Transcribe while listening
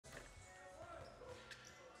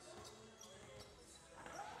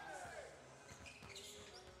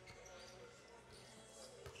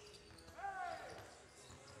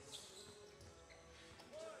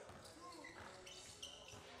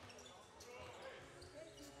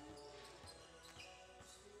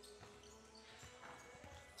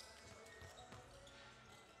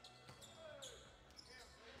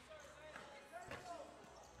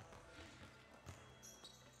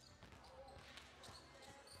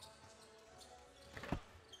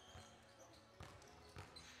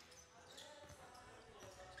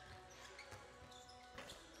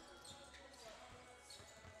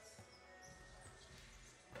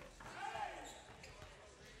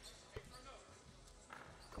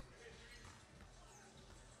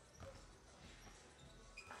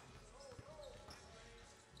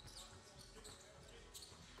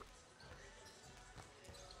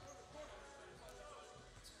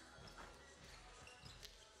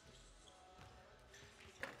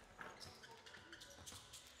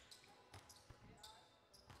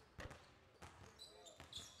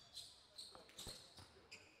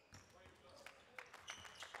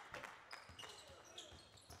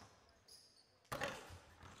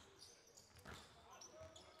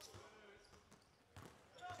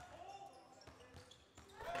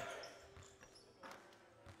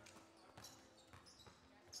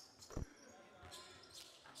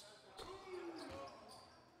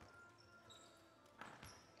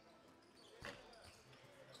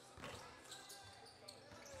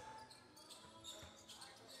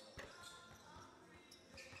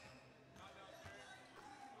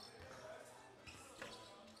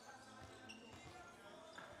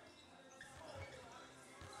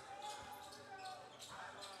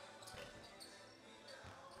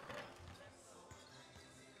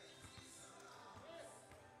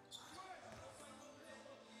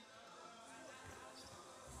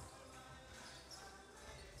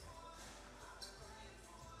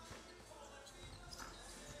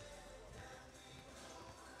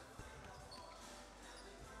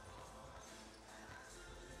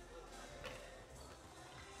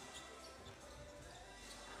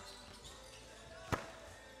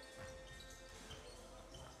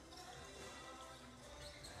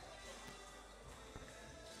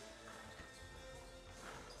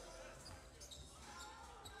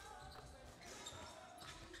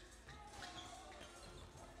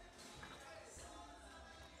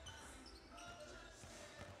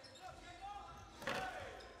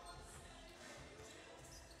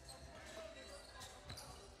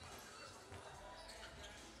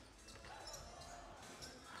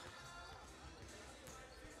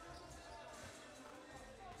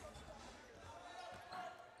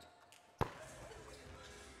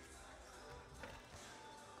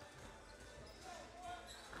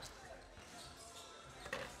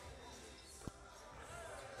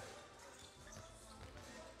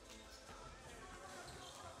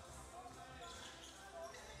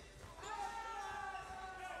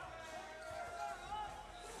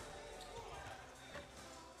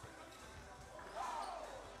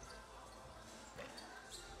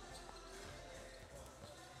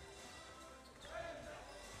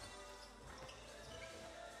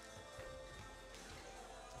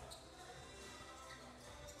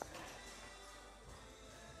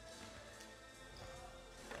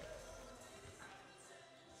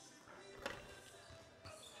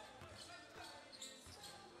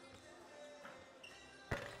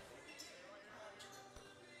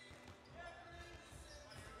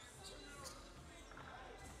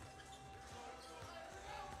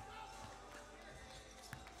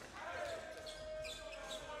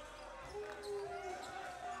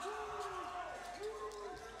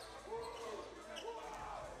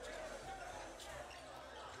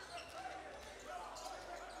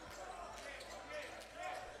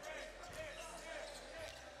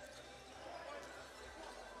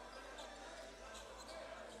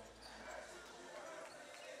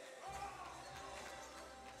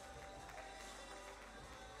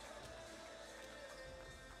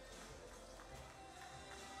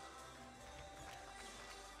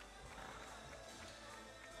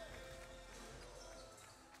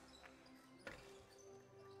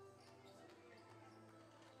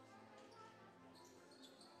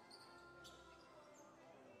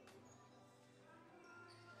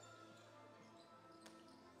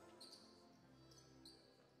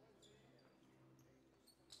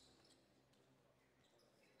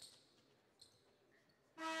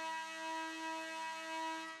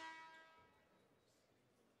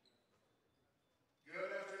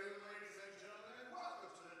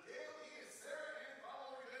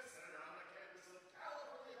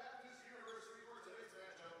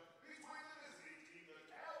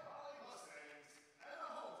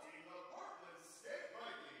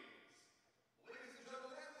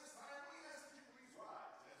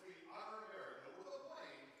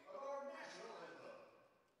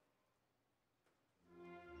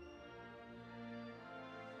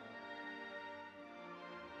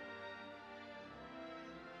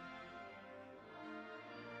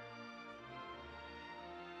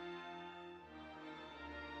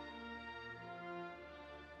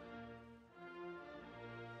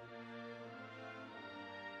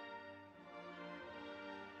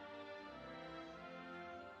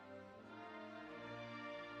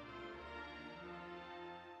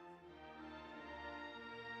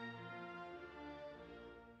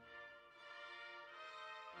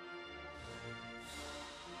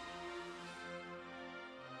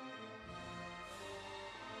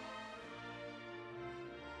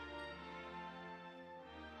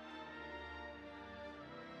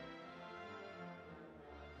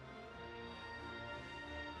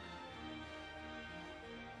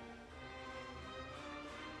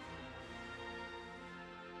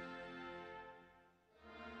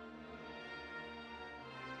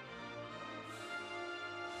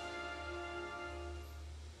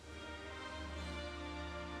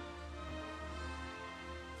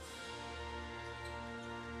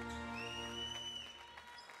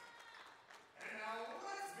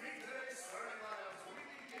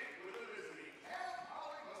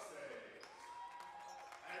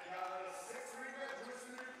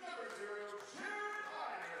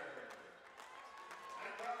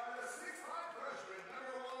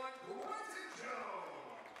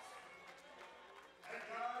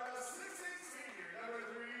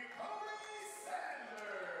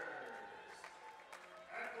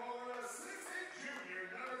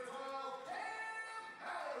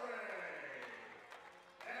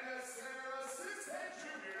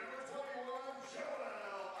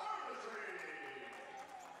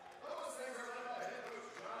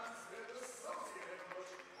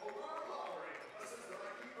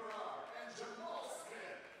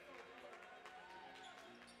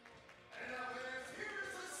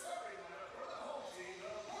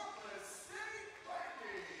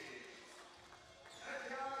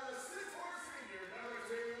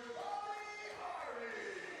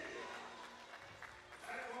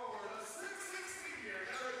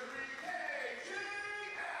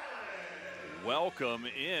welcome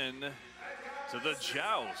in to the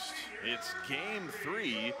Joust. It's game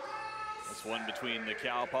 3. This one between the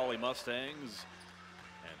Cal Poly Mustangs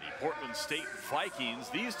and the Portland State Vikings.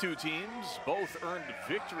 These two teams both earned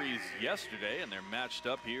victories yesterday, and they're matched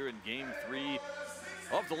up here in game 3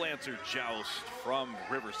 of the Lancer Joust from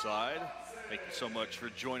Riverside. Thank you so much for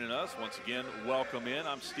joining us. Once again, welcome in.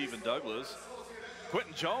 I'm Stephen Douglas.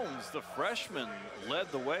 Quentin Jones, the freshman,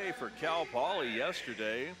 led the way for Cal Poly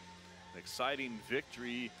yesterday. An exciting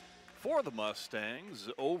victory for the Mustangs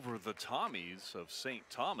over the Tommies of St.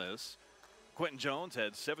 Thomas. Quentin Jones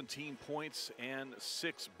had 17 points and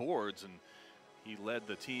 6 boards, and he led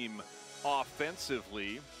the team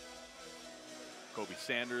offensively. Kobe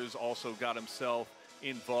Sanders also got himself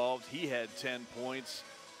involved. He had 10 points,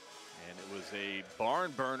 and it was a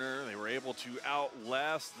barn burner. They were able to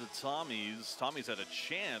outlast the Tommies. Tommies had a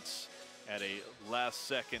chance at a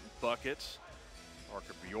last-second bucket.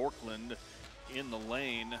 Parker Bjorklund in the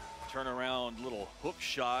lane, turnaround little hook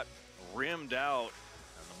shot, rimmed out,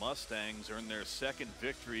 and the Mustangs earned their second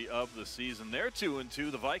victory of the season. They're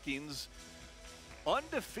 2-2. The Vikings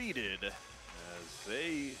undefeated as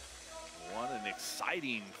they won in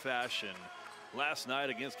exciting fashion last night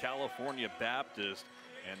against California Baptist,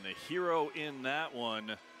 and the hero in that one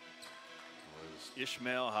was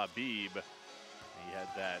Ishmael Habib. He had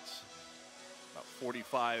that about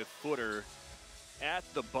 45-footer at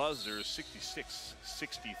the buzzer,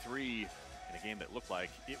 66-63, in a game that looked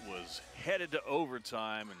like it was headed to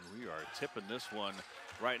overtime, and we are tipping this one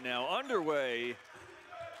right now underway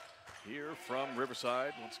here from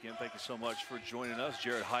Riverside. Once again, thank you so much for joining us.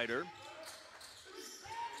 Jared Hyder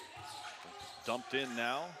dumped in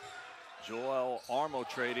now. Joel Armo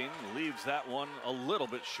trading leaves that one a little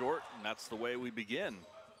bit short, and that's the way we begin.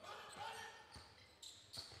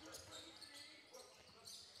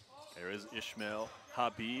 There is Ishmael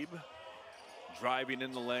Habib driving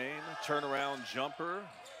in the lane, turnaround jumper.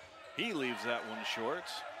 He leaves that one short.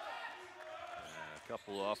 And a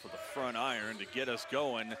couple off of the front iron to get us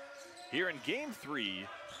going here in game 3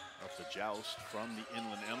 of the Joust from the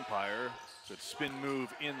Inland Empire. Good spin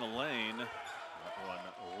move in the lane. That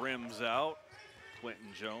one rims out.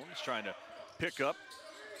 Quentin Jones trying to pick up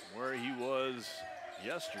where he was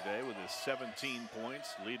yesterday with his 17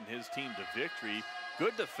 points, leading his team to victory.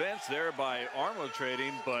 Good defense there by Armo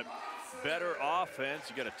trading, but better offense.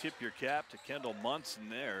 You got to tip your cap to Kendall Munson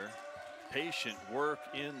there. Patient work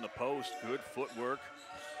in the post, good footwork,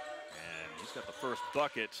 and he's got the first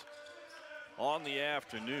bucket on the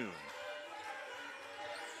afternoon.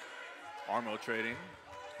 Armo trading,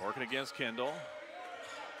 working against Kendall.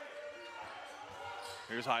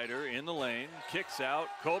 Here's Hyder in the lane, kicks out.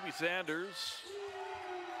 Kobe Sanders,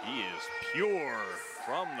 he is pure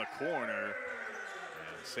from the corner.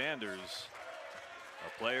 And Sanders,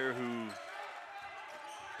 a player who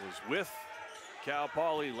was with Cal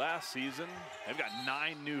Poly last season. They've got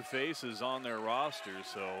 9 new faces on their roster,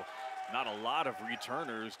 so not a lot of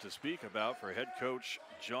returners to speak about for head coach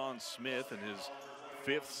John Smith in his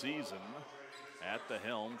 5th season at the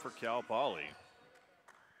helm for Cal Poly.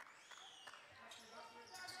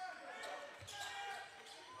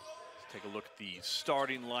 Let's take a look at the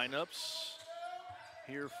starting lineups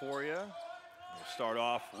here for you. We'll start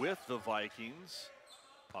off with the Vikings.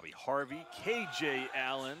 Bobby Harvey, KJ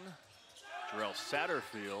Allen, Jarrell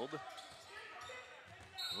Satterfield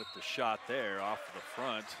with the shot there off the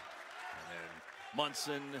front. And then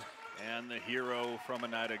Munson and the hero from a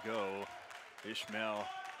night ago, Ishmael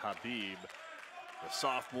Habib, the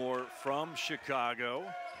sophomore from Chicago.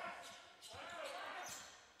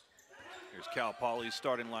 Here's Cal Poly's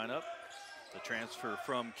starting lineup. The transfer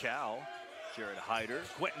from Cal, Jared Hyder.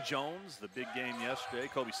 Quentin Jones, the big game yesterday.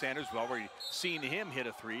 Kobe Sanders, we've already seen him hit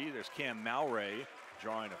a 3. There's Cam Mowray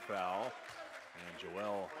drawing a foul. And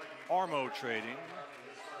Joel Armo trading,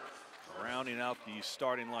 rounding out the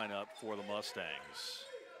starting lineup for the Mustangs.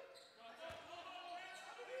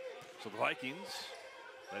 So the Vikings,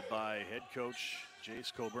 led by head coach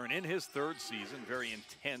Jace Coburn in his 3rd season, very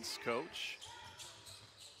intense coach.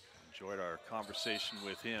 Enjoyed our conversation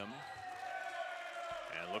with him.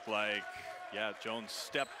 And it looked like, yeah, Jones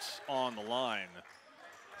stepped on the line.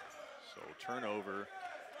 So turnover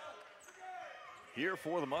here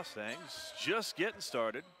for the Mustangs, just getting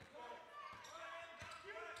started.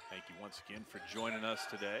 Thank you once again for joining us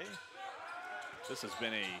today. This has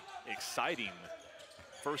been a exciting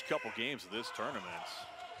first couple games of this tournament.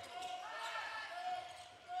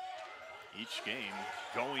 Each game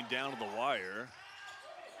going down to the wire.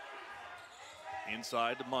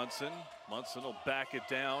 Inside to Munson. Munson will back it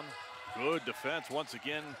down. Good defense once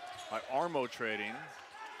again by Armo trading.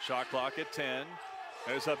 Shot clock at 10.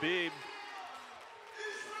 There's Habib.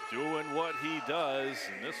 doing what he does,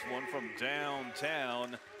 and this one from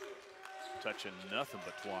downtown, touching nothing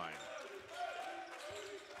but twine.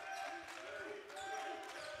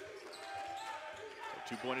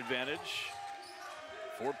 So 2-point advantage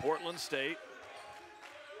for Portland State.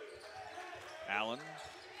 Allen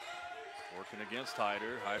working against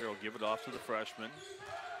Hyder. Hyder will give it off to the freshman.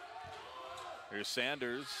 Here's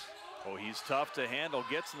Sanders. Oh, he's tough to handle,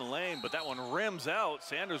 gets in the lane, but that one rims out.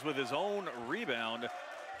 Sanders with his own rebound.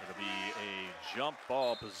 It'll be a jump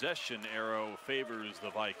ball. Possession arrow favors the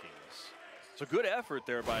Vikings. It's a good effort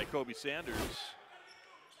there by Kobe Sanders.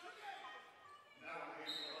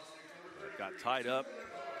 Got tied up.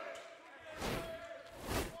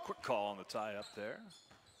 Quick call on the tie up there.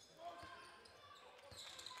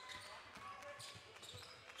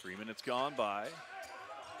 3 minutes gone by.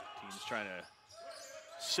 Teams trying to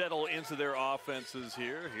settle into their offenses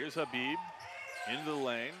here. Here's Habib into the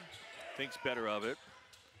lane. Thinks better of it.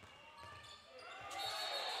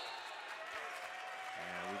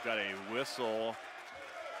 And we've got a whistle.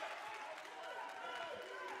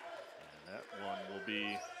 And that one will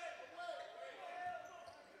be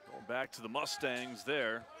going back to the Mustangs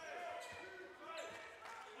there.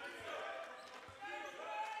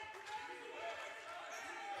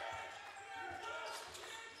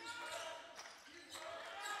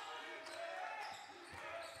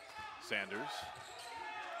 Sanders,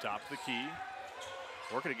 top of the key,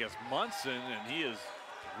 working against Munson, and he is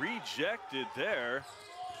rejected there.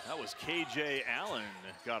 That was KJ Allen,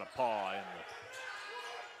 got a paw in the.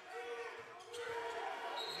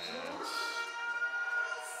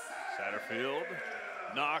 Satterfield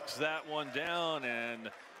knocks that one down,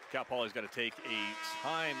 and Cal Poly's got to take a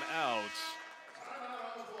timeout.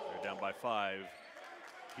 They're down by 5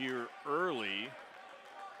 here early.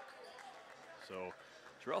 So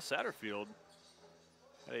Terrell Satterfield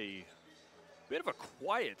had a bit of a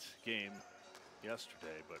quiet game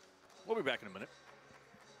yesterday, but we'll be back in a minute.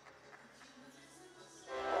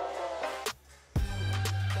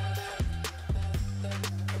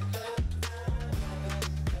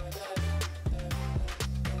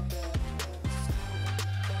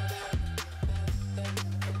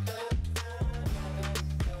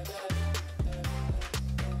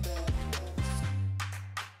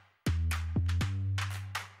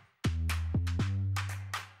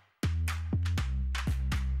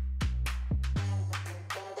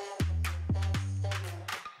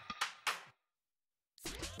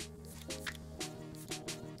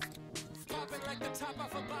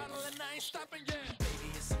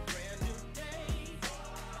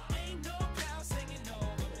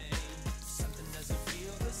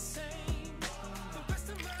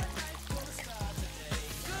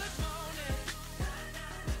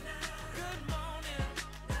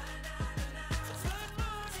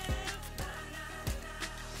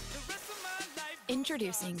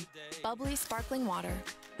 Introducing bubbly sparkling water.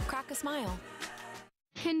 Crack a smile.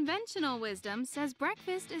 Conventional wisdom says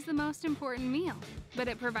breakfast is the most important meal. But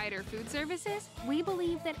at Provider Food Services, we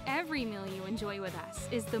believe that every meal you enjoy with us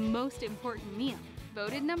is the most important meal.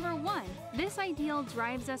 Voted #1, this ideal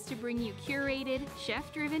drives us to bring you curated,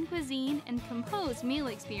 chef-driven cuisine and composed meal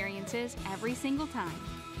experiences every single time.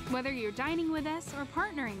 Whether you're dining with us or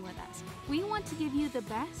partnering with us, we want to give you the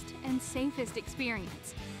best and safest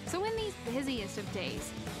experience. So in these busiest of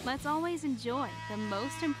days, let's always enjoy the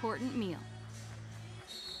most important meal.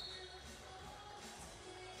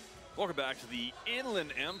 Welcome back to the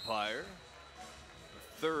Inland Empire.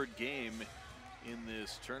 The third game in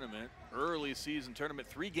this tournament. Early season tournament.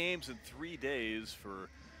 3 games in 3 days for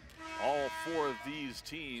all 4 of these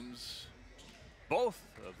teams. Both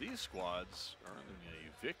of these squads earning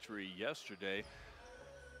a victory yesterday.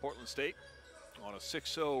 Portland State on a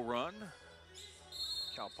 6-0 run.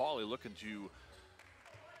 Cal Poly looking to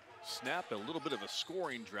snap a little bit of a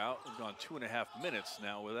scoring drought. We've gone 2.5 minutes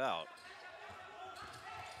now without.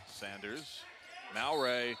 Sanders,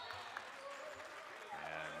 Mowray,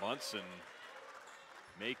 and Munson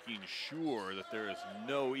making sure that there is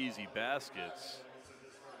no easy baskets.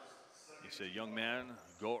 He said, young man,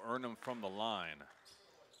 go earn them from the line.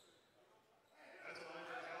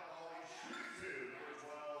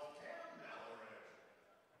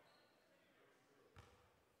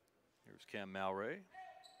 Here's Cam Mowray.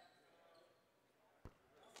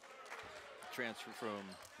 Transfer from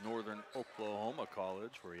Northern Oklahoma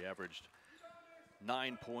College, where he averaged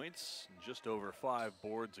 9 points and just over 5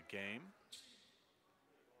 boards a game.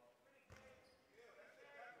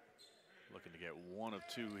 Looking to get 1 of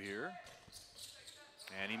 2 here.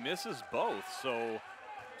 And he misses both, so you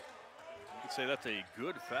could say that's a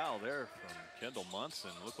good foul there from Kendall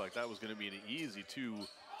Munson. Looked like that was going to be an easy 2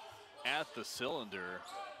 at the cylinder.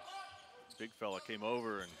 big fella came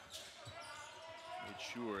over and made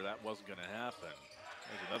sure that wasn't going to happen.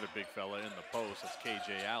 There's another big fella in the post. That's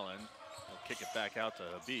KJ Allen. He'll kick it back out to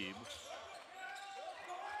Habib.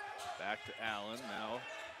 Back to Allen now.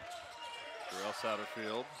 Terrell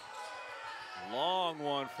Satterfield. Long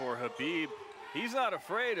one for Habib. He's not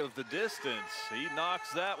afraid of the distance. He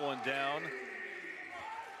knocks that one down.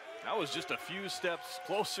 That was just a few steps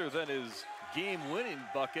closer than his game-winning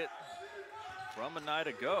bucket from a night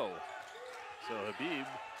ago. So Habib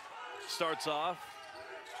starts off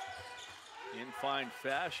in fine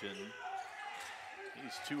fashion.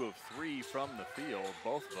 He's 2 of 3 from the field,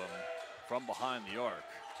 both of them from behind the arc.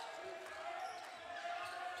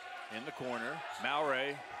 In the corner,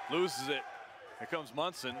 Maury loses it. Here comes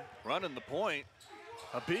Munson running the point.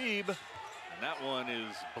 Habib, and that one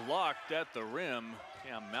is blocked at the rim.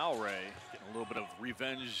 Cam Maury getting a little bit of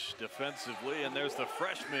revenge defensively, and there's the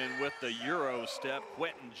freshman with the Euro step,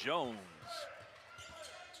 Quentin Jones.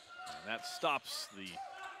 And that stops the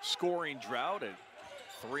scoring drought at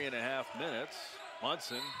 3.5 minutes.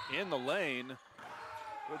 Munson in the lane,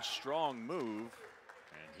 good strong move,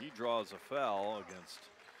 and he draws a foul against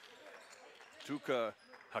Tuka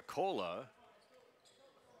Hakola.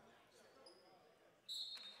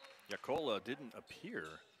 Yakola didn't appear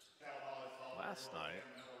last night,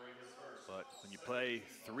 but when you play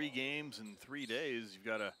 3 games in 3 days, you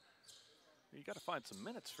gotta find some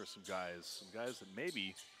minutes for some guys that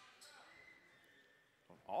maybe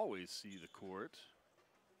don't always see the court.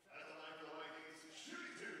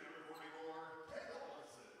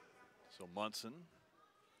 So Munson,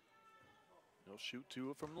 he'll shoot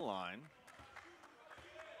 2 from the line.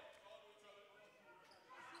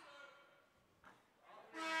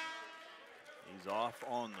 He's off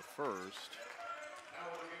on the first.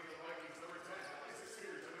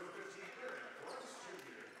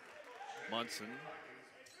 Munson,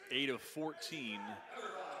 8 of 14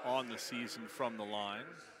 on the season from the line.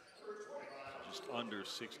 Just under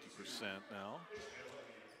 60% now.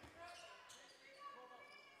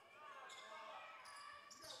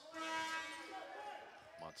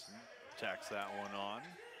 Munson tacks that one on.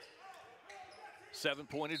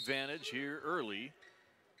 7-point advantage here early.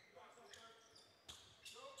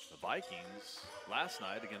 The Vikings last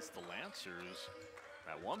night against the Lancers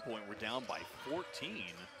at one point were down by 14.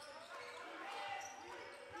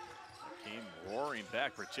 Came roaring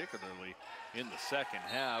back, particularly in the second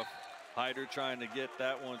half. Hyder trying to get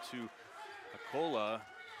that one to Hakola.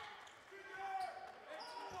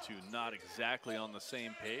 To not exactly on the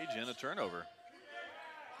same page, and a turnover.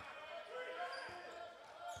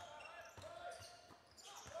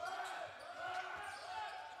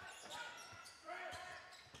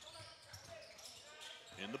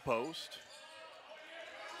 In the post.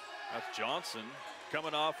 That's Johnson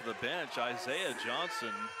coming off of the bench. Isaiah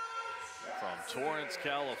Johnson from Torrance,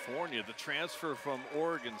 California. The transfer from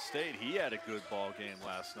Oregon State. He had a good ball game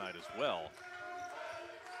last night as well.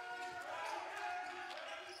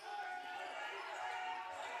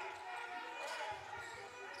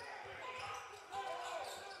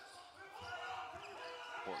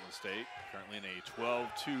 Portland State currently in a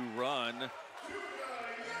 12-2 run.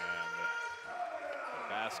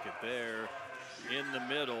 Basket there in the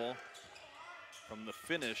middle from the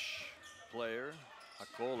Finnish player,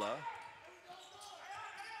 Hakola.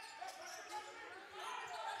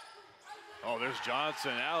 Oh, there's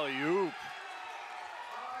Johnson, alley-oop.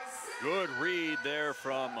 Good read there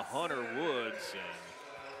from Hunter Woods.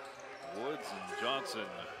 And Woods and Johnson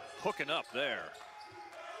hooking up there.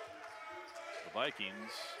 The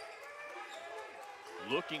Vikings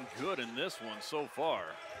looking good in this one so far.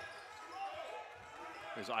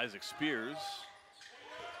 There's Isaac Spears.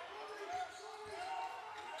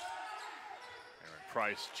 Aaron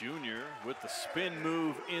Price Jr. with the spin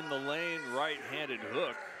move in the lane, right-handed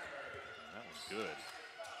hook. That was good.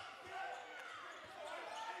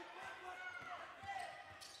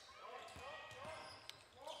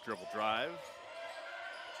 Dribble drive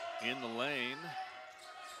in the lane.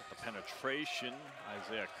 The penetration.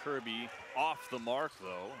 Isaiah Kirby off the mark,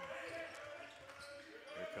 though.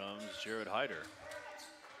 Here comes Jared Hyder.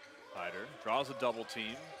 Hyder draws a double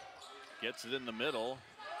team, gets it in the middle.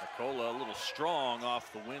 Hakola a little strong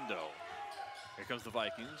off the window. Here comes the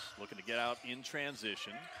Vikings, looking to get out in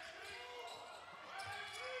transition.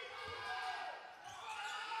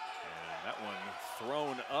 And that one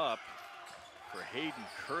thrown up for Hayden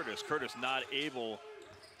Curtis. Curtis not able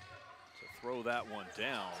to throw that one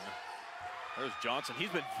down. There's Johnson.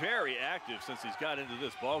 He's been very active since he's got into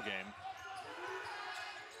this ball game.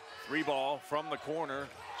 3 ball from the corner,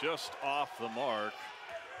 just off the mark.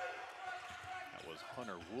 That was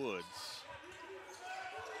Hunter Woods.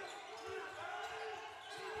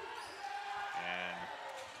 And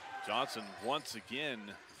Johnson once again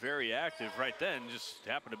very active right then, just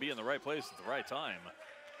happened to be in the right place at the right time.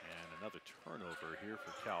 And another turnover here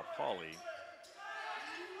for Cal Poly.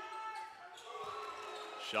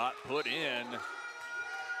 Shot put in. And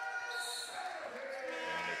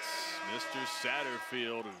it's Mr.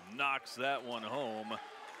 Satterfield who knocks that one home.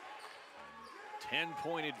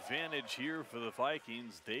 10-point advantage here for the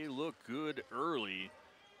Vikings. They look good early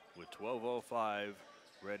with 12:05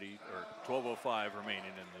 ready, or 12:05 remaining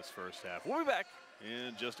in this first half. We'll be back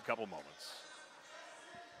in just a couple moments.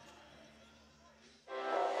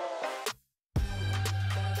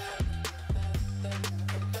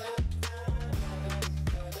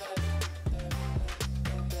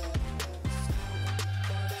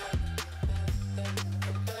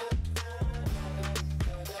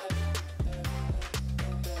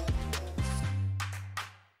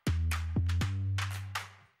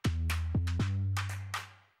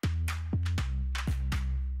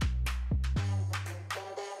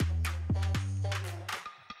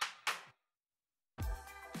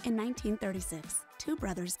 In 1936, two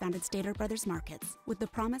brothers founded Stater Brothers Markets with the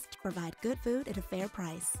promise to provide good food at a fair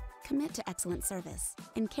price, commit to excellent service,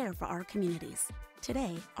 and care for our communities.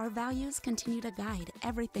 Today, our values continue to guide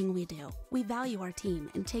everything we do. We value our team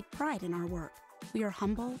and take pride in our work. We are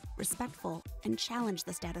humble, respectful, and challenge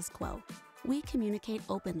the status quo. We communicate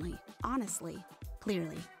openly, honestly,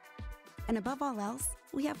 clearly. And above all else,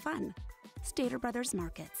 we have fun. Stater Brothers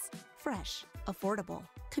Markets. Fresh, affordable,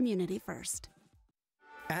 community first.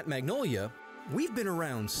 At Magnolia, we've been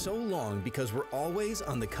around so long because we're always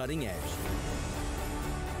on the cutting edge.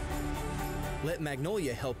 Let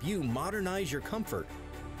Magnolia help you modernize your comfort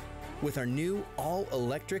with our new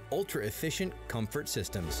all-electric, ultra-efficient comfort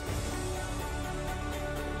systems.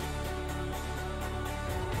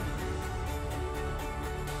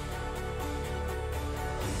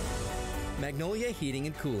 Magnolia Heating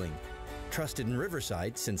and Cooling, trusted in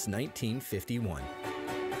Riverside since 1951.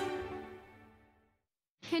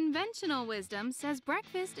 Conventional wisdom says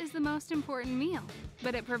breakfast is the most important meal.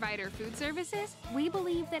 But at Provider Food Services, we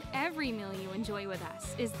believe that every meal you enjoy with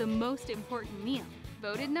us is the most important meal.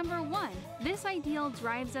 Voted #1, this ideal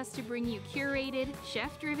drives us to bring you curated,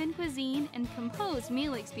 chef-driven cuisine and composed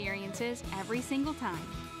meal experiences every single time.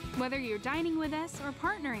 Whether you're dining with us or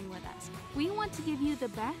partnering with us, we want to give you the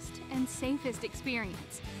best and safest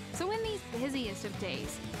experience. So in these busiest of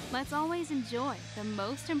days, let's always enjoy the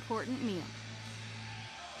most important meal.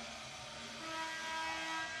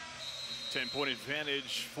 10-point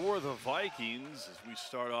advantage for the Vikings as we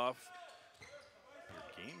start off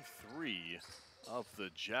game 3 of the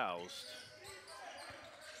Joust.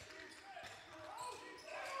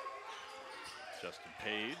 Justin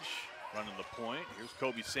Page running the point. Here's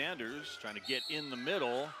Kobe Sanders trying to get in the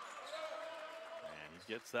middle. And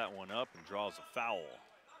he gets that one up and draws a foul.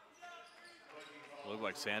 Looked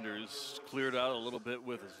like Sanders cleared out a little bit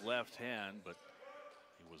with his left hand, but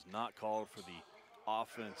he was not called for the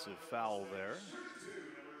offensive foul there.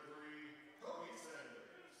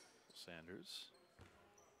 Sanders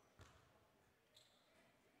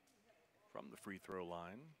from the free throw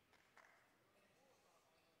line.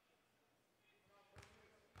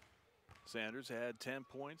 Sanders had 10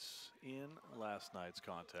 points in last night's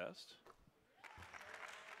contest.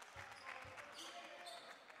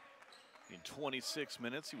 In 26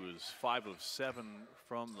 minutes, he was 5 of 7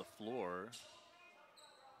 from the floor.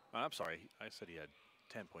 I'm sorry, I said he had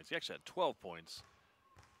 10 points. He actually had 12 points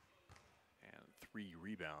and 3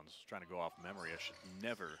 rebounds. Trying to go off memory. I should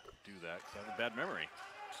never do that because I have a bad memory.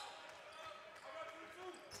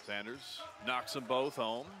 Sanders knocks them both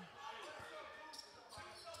home.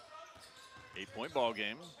 8-point ball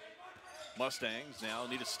game. Mustangs now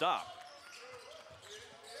need to stop.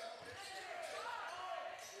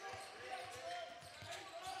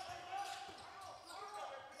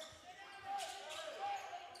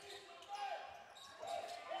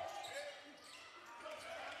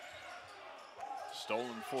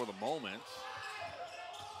 Stolen for the moment.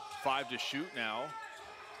 5 to shoot now.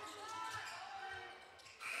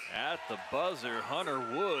 At the buzzer, Hunter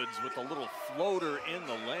Woods with a little floater in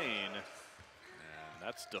the lane. And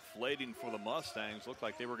that's deflating for the Mustangs. Looked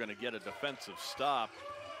like they were going to get a defensive stop.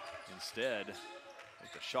 Instead,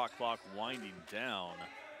 with the shot clock winding down.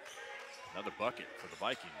 Another bucket for the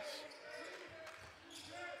Vikings.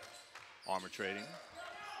 Armor trading.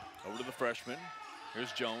 Over to the freshman.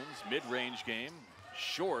 Here's Jones, mid-range game.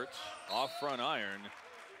 Short, off front iron,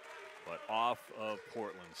 but off of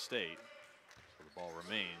Portland State. So the ball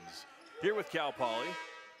remains here with Cal Poly.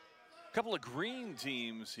 A couple of green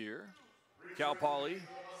teams here. Cal Poly,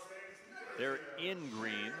 they're in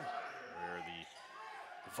green, where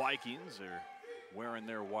Vikings are wearing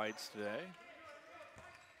their whites today.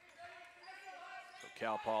 So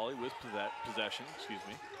Cal Poly with possession, excuse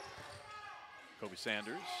me. Kobe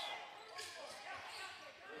Sanders.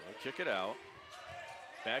 They'll kick it out.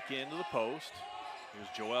 Back into the post. Here's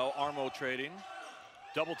Joel Armo trading.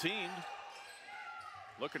 Double teamed.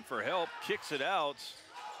 Looking for help. Kicks it out.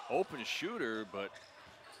 Open shooter, but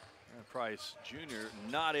Price Jr.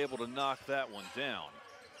 not able to knock that one down.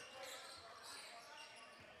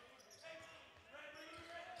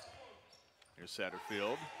 Here's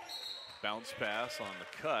Satterfield. Bounce pass on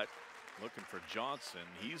the cut. Looking for Johnson.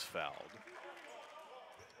 He's fouled.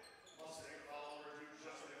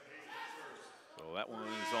 So that one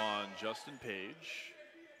is on Justin Page.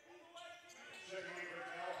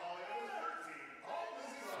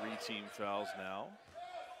 3 team fouls now.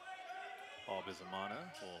 Paul Bizamana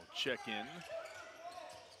will check in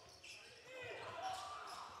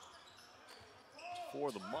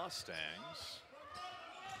for the Mustangs.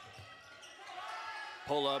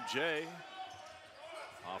 Pull up Jay.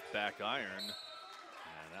 Off back iron. And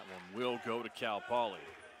that one will go to Cal Poly.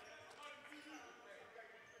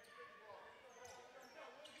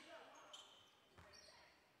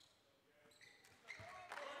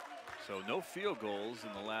 So no field goals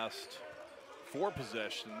in the last 4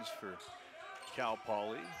 possessions for Cal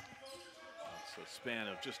Poly. That's a span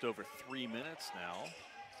of just over 3 minutes now.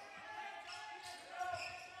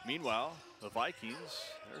 Meanwhile, the Vikings,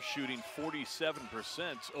 they're shooting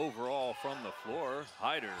 47% overall from the floor.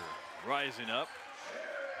 Hyder rising up,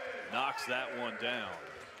 knocks that one down.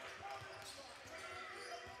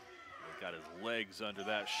 Got his legs under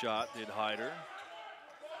that shot, did Hyder.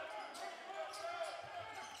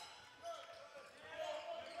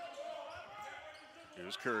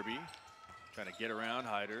 Here's Kirby, trying to get around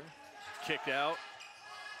Hyder. Kicked out.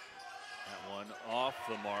 That one off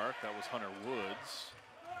the mark. That was Hunter Woods.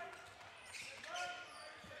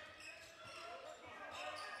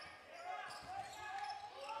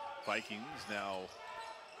 Vikings now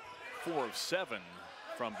 4 of 7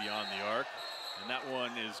 from beyond the arc. And that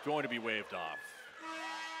one is going to be waved off.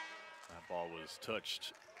 That ball was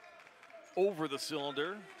touched over the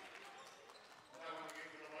cylinder.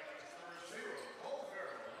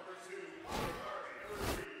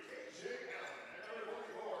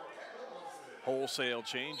 Wholesale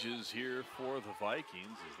changes here for the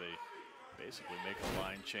Vikings as they basically make a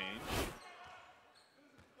line change.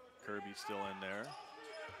 Kirby still in there.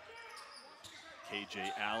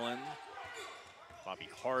 KJ Allen, Bobby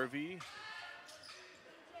Harvey.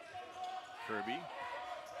 Kirby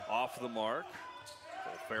off the mark.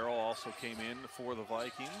 Cole Farrell also came in for the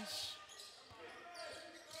Vikings.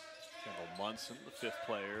 Kendall Munson, the 5th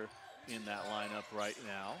player in that lineup right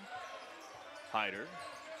now. Hyder.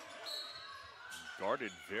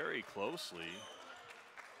 Guarded very closely.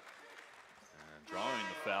 And drawing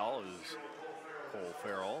the foul is Cole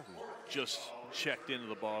Farrell, who just checked into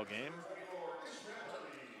the ball game.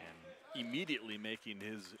 And immediately making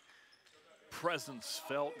his presence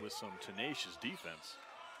felt with some tenacious defense.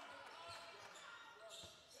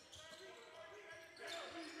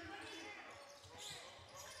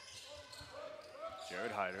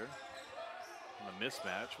 Jared Hyder in a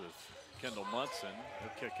mismatch with Kendall Munson.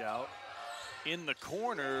 He'll kick out. In the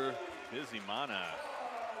corner, Bizimana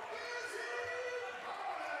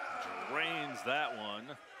drains that one.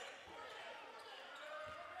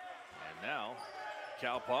 And now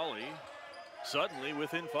Cal Poly suddenly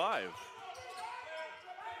within 5.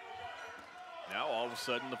 Now all of a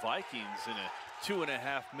sudden the Vikings in a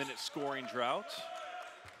 2.5-minute scoring drought.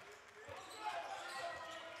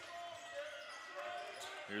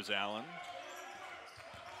 Here's Allen.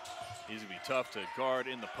 He's gonna be tough to guard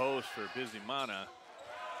in the post for Bizimana.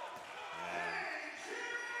 And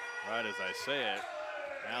right as I say it,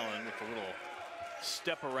 Allen with a little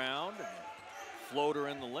step around and floater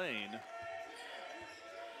in the lane.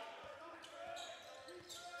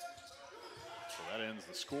 So that ends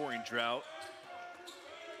the scoring drought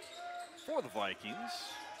for the Vikings.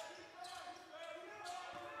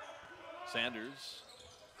 Sanders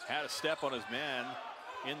had a step on his man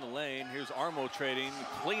in the lane. Here's Armo trading,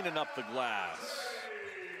 cleaning up the glass.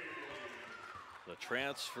 The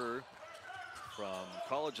transfer from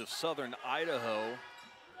College of Southern Idaho.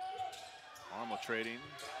 Armo trading,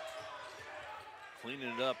 cleaning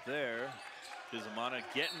it up there. Bizimana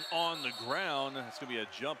getting on the ground. It's gonna be a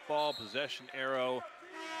jump ball, possession arrow.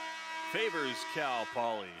 Favors Cal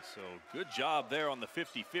Poly, so good job there on the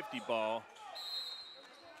 50-50 ball.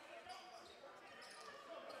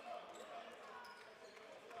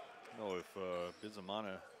 I don't know if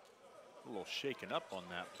Bizimana a little shaken up on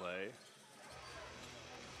that play.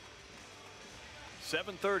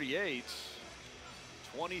 7:38,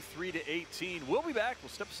 23-18. We'll be back. We'll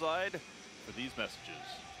step aside for these messages.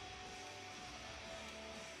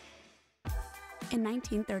 In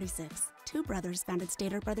 1936, two brothers founded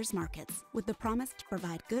Stater Brothers Markets with the promise to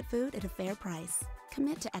provide good food at a fair price,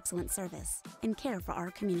 commit to excellent service, and care for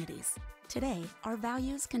our communities. Today, our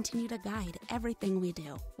values continue to guide everything we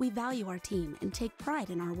do. We value our team and take pride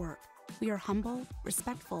in our work. We are humble,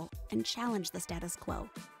 respectful, and challenge the status quo.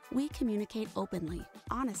 We communicate openly,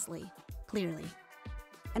 honestly, clearly.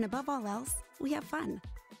 And above all else, we have fun.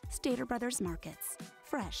 Stater Brothers Markets.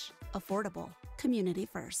 Fresh, affordable, community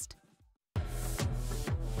first.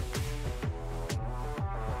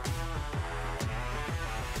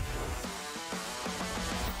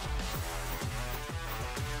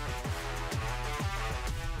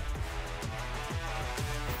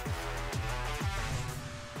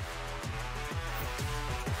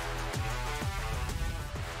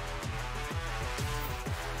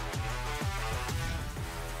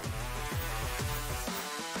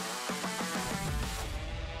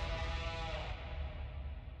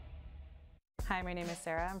 Hi, my name is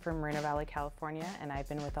Sarah. I'm from Moreno Valley, California, and I've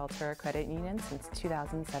been with Altura Credit Union since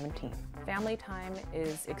 2017. Family time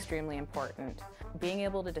is extremely important. Being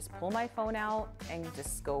able to just pull my phone out and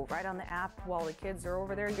just go right on the app while the kids are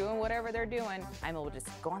over there doing whatever they're doing, I'm able to just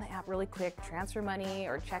go on the app really quick, transfer money,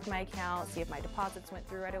 or check my account, see if my deposits went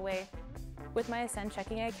through right away. With my Ascend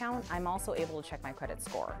checking account, I'm also able to check my credit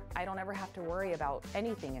score. I don't ever have to worry about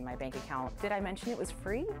anything in my bank account. Did I mention it was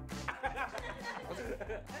free?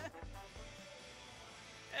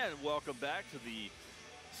 And welcome back to the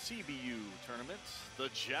CBU tournament, the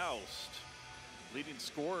Joust. Leading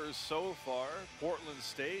scorers so far, Portland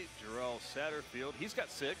State, Jarrell Satterfield, he's got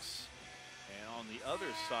 6. And on the other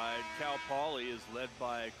side, Cal Poly is led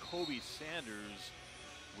by Kobe Sanders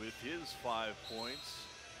with his 5 points.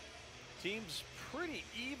 Team's pretty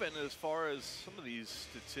even as far as some of these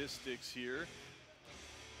statistics here.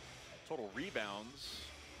 Total rebounds,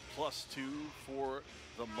 +2 for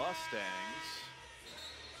the Mustangs.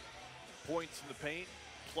 Points in the paint,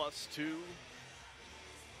 +2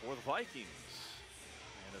 for the Vikings.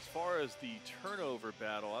 And as far as the turnover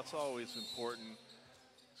battle, that's always important.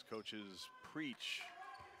 As coaches preach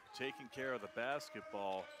taking care of the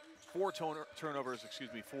basketball. 4 turnovers,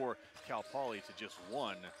 for Cal Poly to just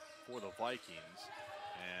 1 for the Vikings.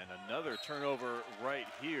 And another turnover right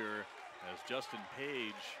here as Justin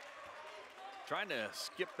Page trying to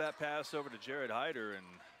skip that pass over to Jared Hyder and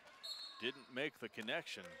didn't make the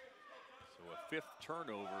connection. So a 5th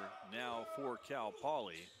turnover now for Cal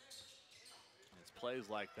Poly. It's plays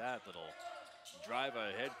like that that'll drive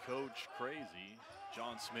a head coach crazy.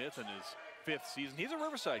 John Smith in his 5th season. He's a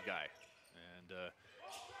Riverside guy. And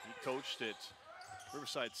he coached at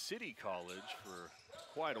Riverside City College for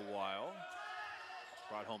quite a while.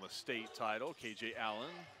 Brought home a state title. KJ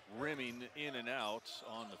Allen rimming in and out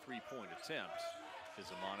on the 3-point attempt.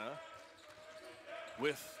 Izamana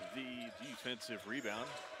with the defensive rebound.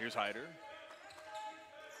 Here's Hyder.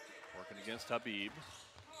 Working against Habib.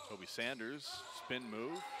 Kobe Sanders, spin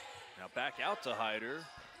move. Now back out to Hyder.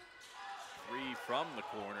 3 from the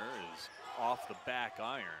corner is off the back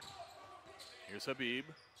iron. Here's Habib.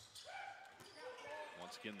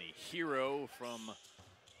 Once again, the hero from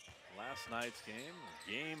last night's game.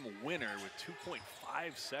 Game winner with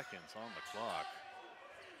 2.5 seconds on the clock.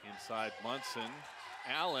 Inside Munson.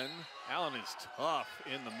 Allen is tough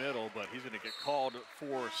in the middle, but he's going to get called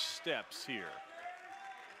for steps here.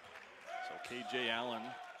 So KJ Allen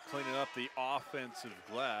cleaning up the offensive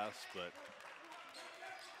glass, but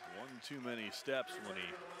one too many steps when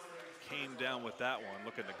he came down with that one,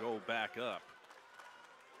 looking to go back up.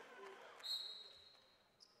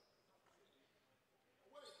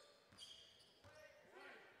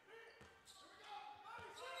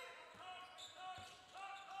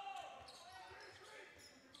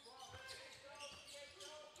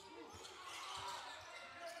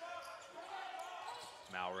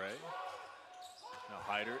 Maury. Now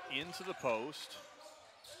Hyder into the post.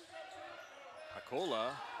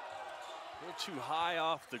 Hakola, a little too high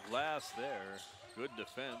off the glass there. Good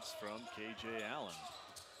defense from KJ Allen.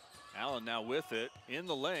 Allen now with it in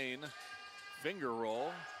the lane. Finger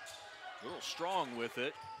roll. A little strong with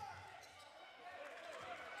it.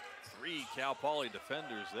 3 Cal Poly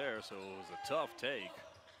defenders there, so it was a tough take.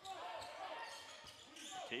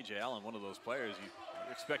 KJ Allen, one of those players you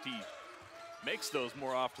expect he makes those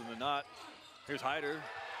more often than not. Here's Hyder,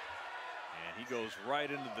 and he goes right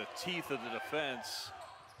into the teeth of the defense.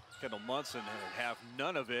 Kendall Munson would have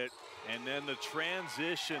none of it. And then the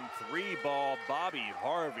transition 3 ball, Bobby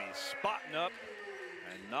Harvey spotting up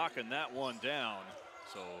and knocking that one down.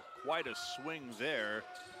 So quite a swing there.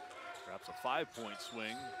 Perhaps a 5-point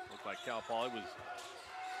swing. Looked like Cal Poly was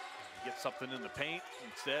get something in the paint.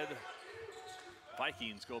 Instead,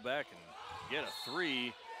 Vikings go back and get a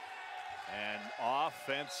 3. And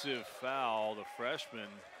offensive foul. The freshman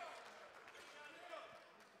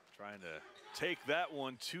trying to take that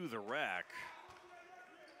one to the rack.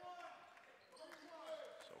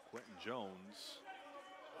 So Quentin Jones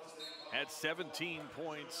had 17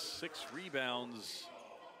 points, 6 rebounds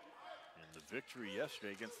in the victory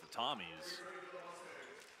yesterday against the Tommies.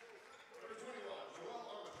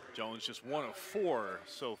 Jones just 1 of 4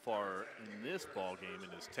 so far in this ball game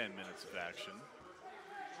in his 10 minutes of action.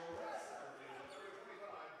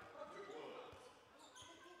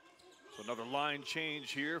 So another line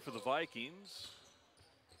change here for the Vikings.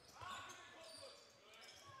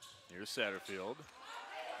 Here's Satterfield,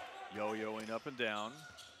 yo-yoing up and down.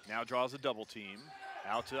 Now draws a double team.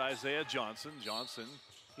 Out to Isaiah Johnson. Johnson,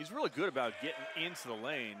 he's really good about getting into the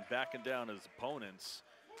lane, backing down his opponents,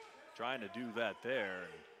 trying to do that there.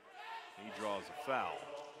 And he draws a foul.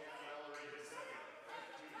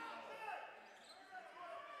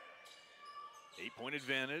 Eight-point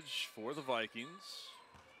advantage for the Vikings,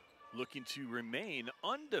 looking to remain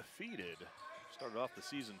undefeated. Started off the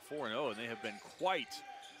season 4-0, and they have been quite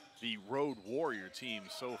the road warrior team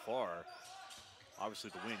so far.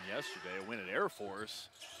 Obviously the win yesterday, a win at Air Force,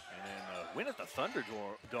 and then a win at the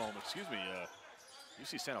Thunderdome, excuse me.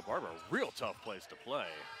 UC Santa Barbara, a real tough place to play.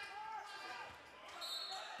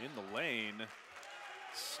 In the lane,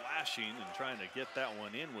 slashing and trying to get that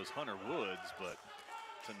one in was Hunter Woods, but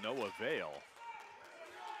to no avail.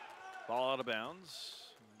 Ball out of bounds.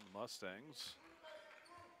 Mustangs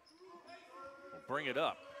will bring it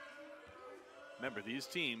up. Remember, these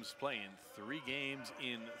teams playing 3 games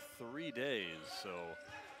in 3 days, so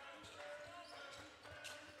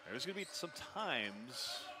there's going to be some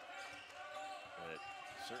times that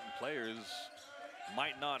certain players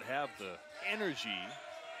might not have the energy.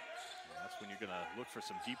 And that's when you're going to look for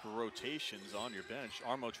some deeper rotations on your bench.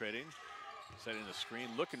 Armo trading, setting the screen,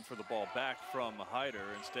 looking for the ball back from Hyder.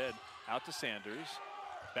 Instead, out to Sanders.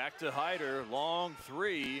 Back to Hyder, long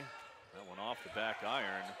 3. That one off the back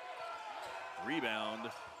iron. Rebound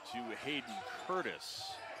to Hayden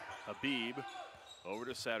Curtis. Habib over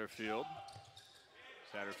to Satterfield.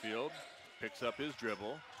 Satterfield picks up his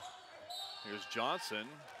dribble. Here's Johnson,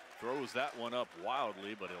 throws that one up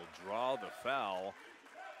wildly, but he'll draw the foul.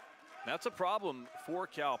 That's a problem for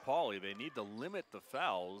Cal Poly. They need to limit the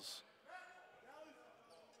fouls.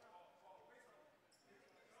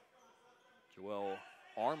 Joel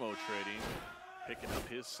Armo trading, picking up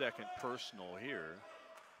his second personal here.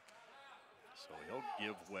 So he'll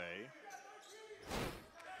give way.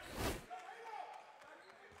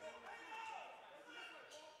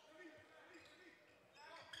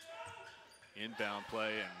 Inbound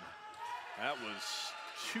play, and that was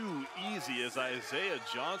too easy as Isaiah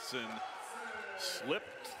Johnson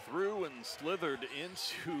slipped through and slithered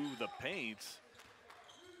into the paint.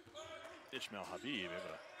 Ishmael Habib able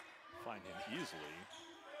to find him easily.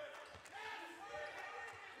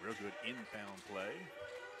 Real good inbound play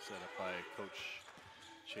set up by Coach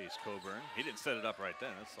Chase Coburn. He didn't set it up right then.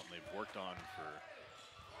 That's something they've worked on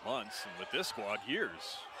for months, and with this squad,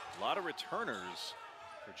 years. A lot of returners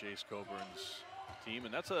for Chase Coburn's team,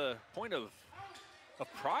 and that's a point of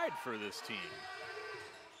pride for this team.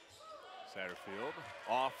 Satterfield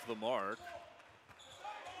off the mark.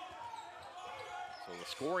 So the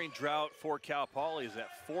scoring drought for Cal Poly is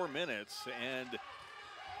at 4 minutes, and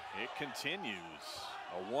it continues.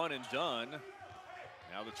 A one and done.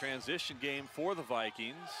 Now the transition game for the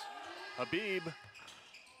Vikings. Habib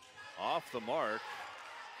off the mark.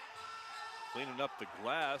 Cleaning up the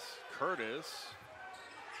glass, Curtis.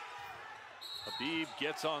 Habib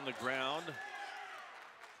gets on the ground.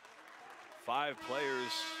 5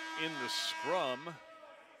 players in the scrum.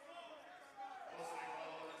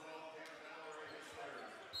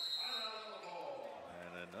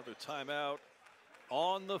 And another timeout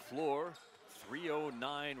on the floor.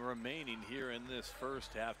 3:09 remaining here in this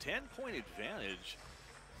first half. 10-point advantage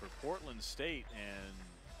for Portland State, and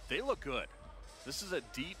they look good. This is a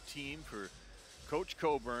deep team for Coach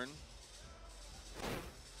Coburn.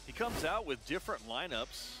 He comes out with different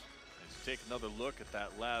lineups. Let's take another look at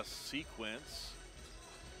that last sequence.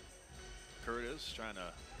 Curtis trying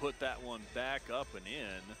to put that one back up and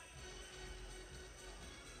in.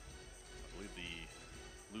 I believe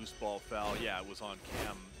the loose ball foul, yeah, it was on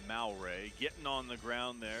Cam Mowray. Getting on the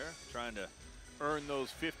ground there, trying to earn those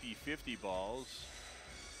 50-50 balls.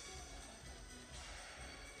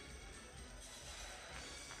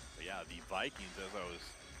 But yeah, the Vikings, as I was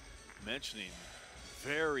mentioning,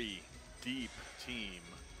 very deep team.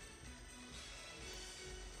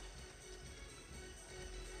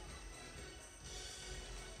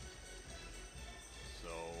 So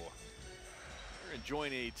we're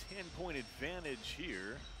enjoying a 10-point advantage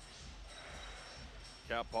here.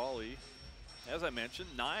 Cal Poly, as I mentioned,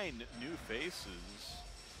 9 new faces.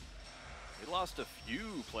 They lost a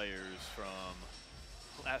few players from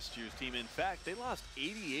last year's team. In fact, they lost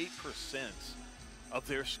 88% of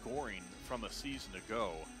their scoring from a season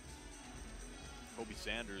ago. Kobe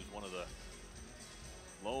Sanders, one of the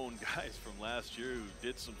lone guys from last year who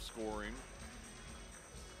did some scoring.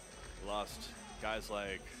 Lost guys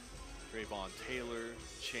like Trayvon Taylor,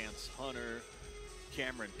 Chance Hunter,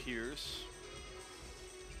 Cameron Pierce.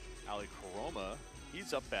 Ali Koroma,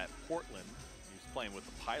 he's up at Portland. He's playing with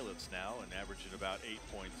the Pilots now and averaging about 8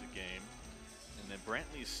 points a game. And then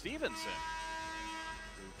Brantley Stevenson,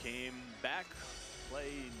 who came back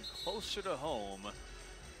playing closer to home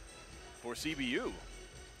for CBU. Of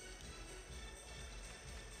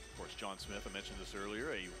course, John Smith, I mentioned this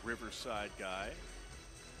earlier, a Riverside guy.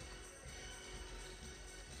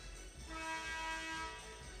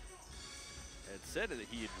 Had said that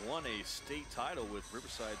he had won a state title with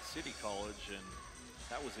Riverside City College, and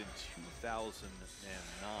that was in 2009.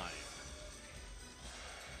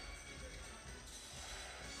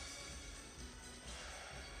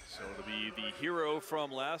 So it'll be the hero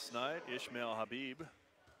from last night, Ishmael Habib.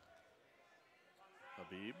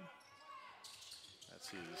 That's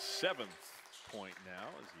his 7th point now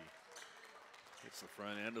as he hits the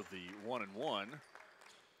front end of the 1-and-1.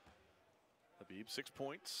 Habib, 6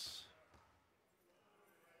 points.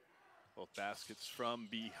 Both baskets from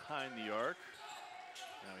behind the arc.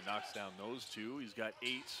 Now he knocks down those 2. He's got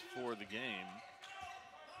 8 for the game.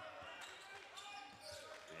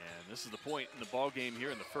 And this is the point in the ball game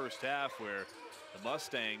here in the first half where the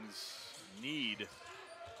Mustangs need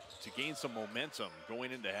to gain some momentum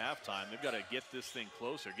going into halftime. They've got to get this thing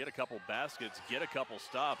closer, get a couple baskets, get a couple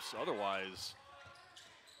stops. Otherwise,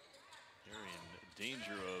 they're in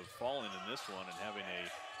danger of falling in this one and having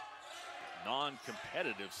a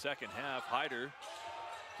non-competitive second half. Hyder,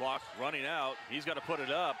 clock running out. He's got to put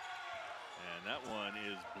it up. And that one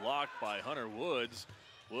is blocked by Hunter Woods.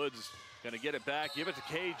 Woods going to get it back, give it to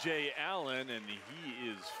KJ Allen, and he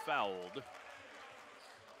is fouled.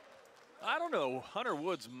 I don't know, Hunter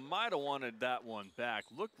Woods might have wanted that one back.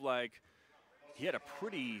 Looked like he had a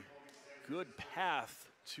pretty good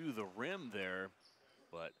path to the rim there,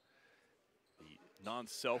 but the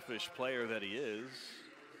non-selfish player that he is,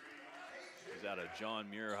 he's out of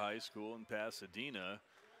John Muir High School in Pasadena.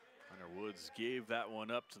 Hunter Woods gave that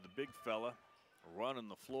one up to the big fella running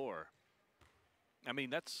the floor. I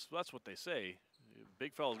mean, that's what they say.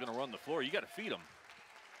 Big fella's going to run the floor. You got to feed him.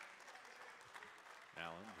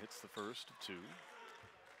 Allen hits the first of 2.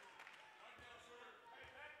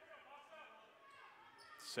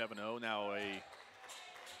 7-0, now a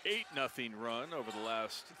 8-0 run over the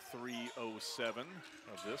last 3:07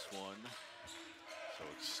 of this one. So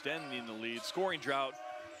extending the lead. Scoring drought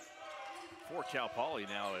for Cal Poly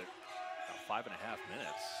now at about 5.5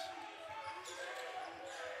 minutes.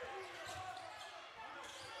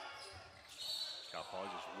 Cal Poly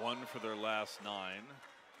just 1 for their last 9.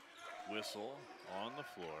 Whistle on the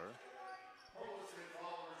floor.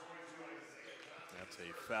 That's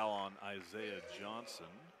a foul on Isaiah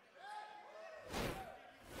Johnson.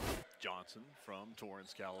 Johnson from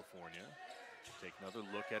Torrance, California. Take another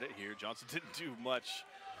look at it here. Johnson didn't do much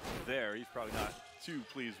there. He's probably not too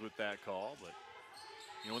pleased with that call, but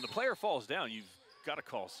you know, when the player falls down, you've got to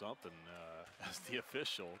call something as the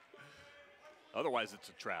official. Otherwise, it's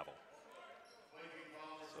a travel.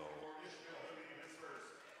 So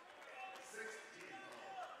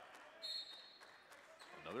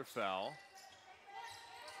another foul.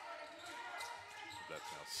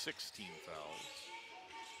 That's now 16 fouls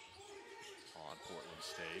on Portland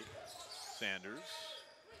State. Sanders,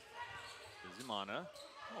 Bizimana.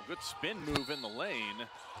 Oh, good spin move in the lane. And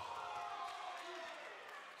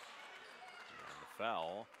the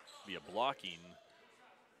foul, be a blocking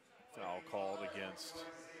foul called against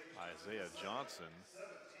Isaiah Johnson.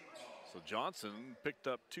 So Johnson picked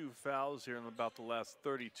up 2 fouls here in about the last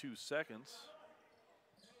 32 seconds.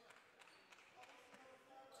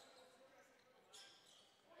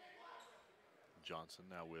 Johnson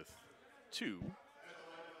now with 2.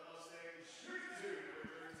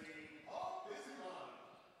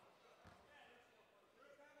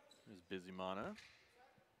 Here's Bizimana.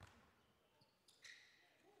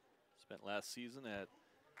 Spent last season at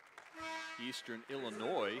Eastern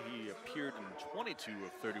Illinois. He appeared in 22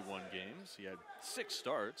 of 31 games. He had 6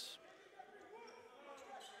 starts.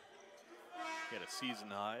 He had a season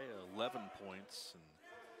high 11 points and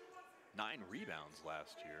 9 rebounds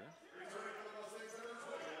last year.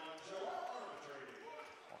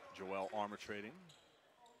 Joel Armatrading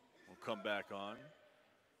will come back on.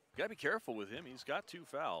 Got to be careful with him. He's got 2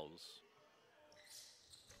 fouls.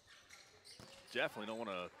 Definitely don't want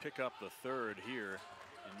to pick up the third here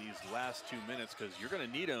in these last 2 minutes, because you're going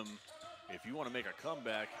to need him if you want to make a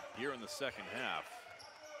comeback here in the second half.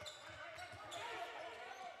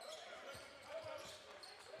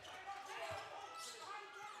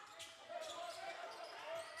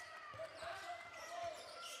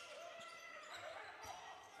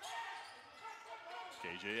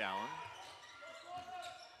 KJ Allen.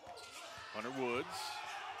 Hunter Woods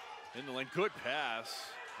in the lane. Good pass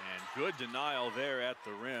and good denial there at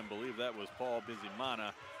the rim. Believe that was Paul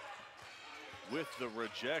Bizimana with the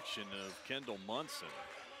rejection of Kendall Munson.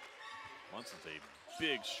 Munson's a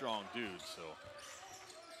big, strong dude, so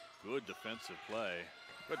good defensive play.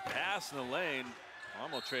 Good pass in the lane.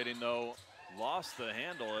 Armatrading, though, lost the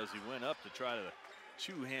handle as he went up to try to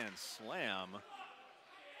two-hand slam.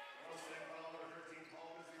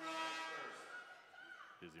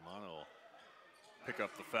 Bizimana will pick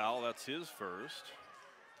up the foul. That's his first.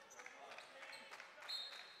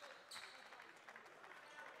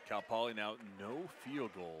 Cal Poly now no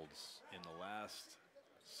field goals in the last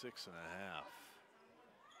 6.5.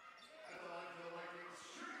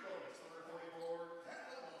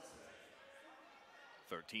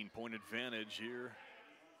 13-point advantage here.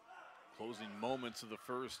 Closing moments of the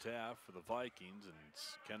first half for the Vikings, and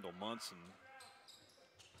it's Kendall Munson.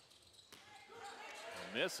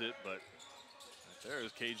 He'll miss it, but right there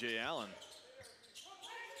is KJ Allen.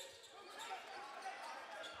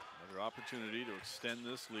 Another opportunity to extend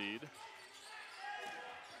this lead.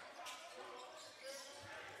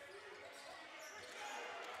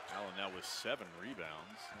 Allen now with 7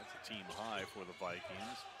 rebounds. That's a team high for the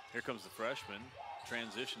Vikings. Here comes the freshman.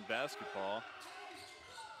 Transition basketball.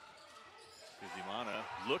 Bizimana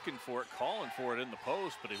looking for it, calling for it in the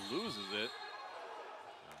post, but he loses it.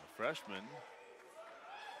 And the freshman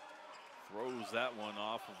throws that one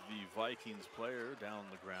off of the Vikings player down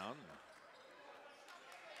the ground.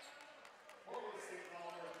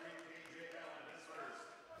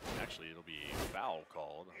 Actually, it'll be a foul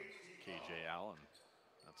called on KJ Allen.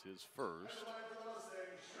 That's his first.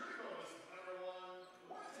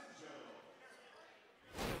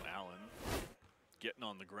 Allen getting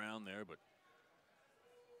on the ground there, but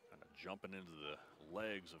kind of jumping into the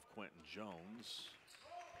legs of Quentin Jones.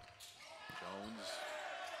 Jones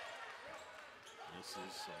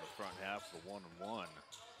misses on the front half of the 1-and-1.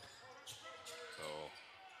 So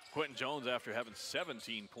Quentin Jones, after having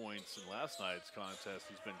 17 points in last night's contest,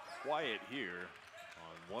 he's been quiet here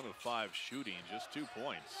on 1 of 5 shooting, just 2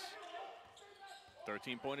 points.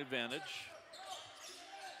 13-point advantage.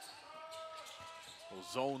 Little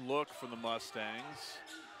zone look from the Mustangs.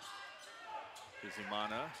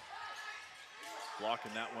 Bizimana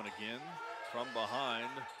blocking that one again from behind.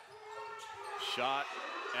 Shot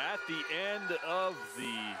at the end of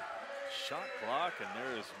the shot clock, and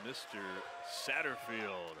there is Mr.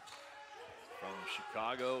 Satterfield from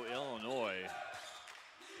Chicago, Illinois,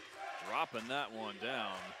 dropping that one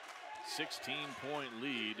down. 16-point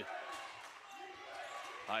lead.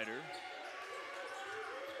 Hyder.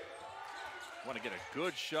 Want to get a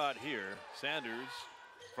good shot here. Sanders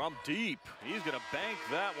from deep. He's going to bank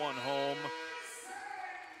that one home.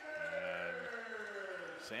 And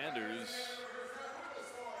Sanders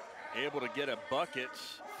able to get a bucket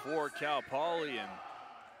for Cal Poly and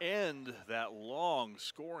end that long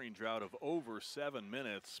scoring drought of over 7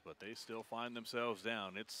 minutes, but they still find themselves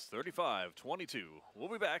down. It's 35-22. We'll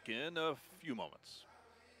be back in a few moments.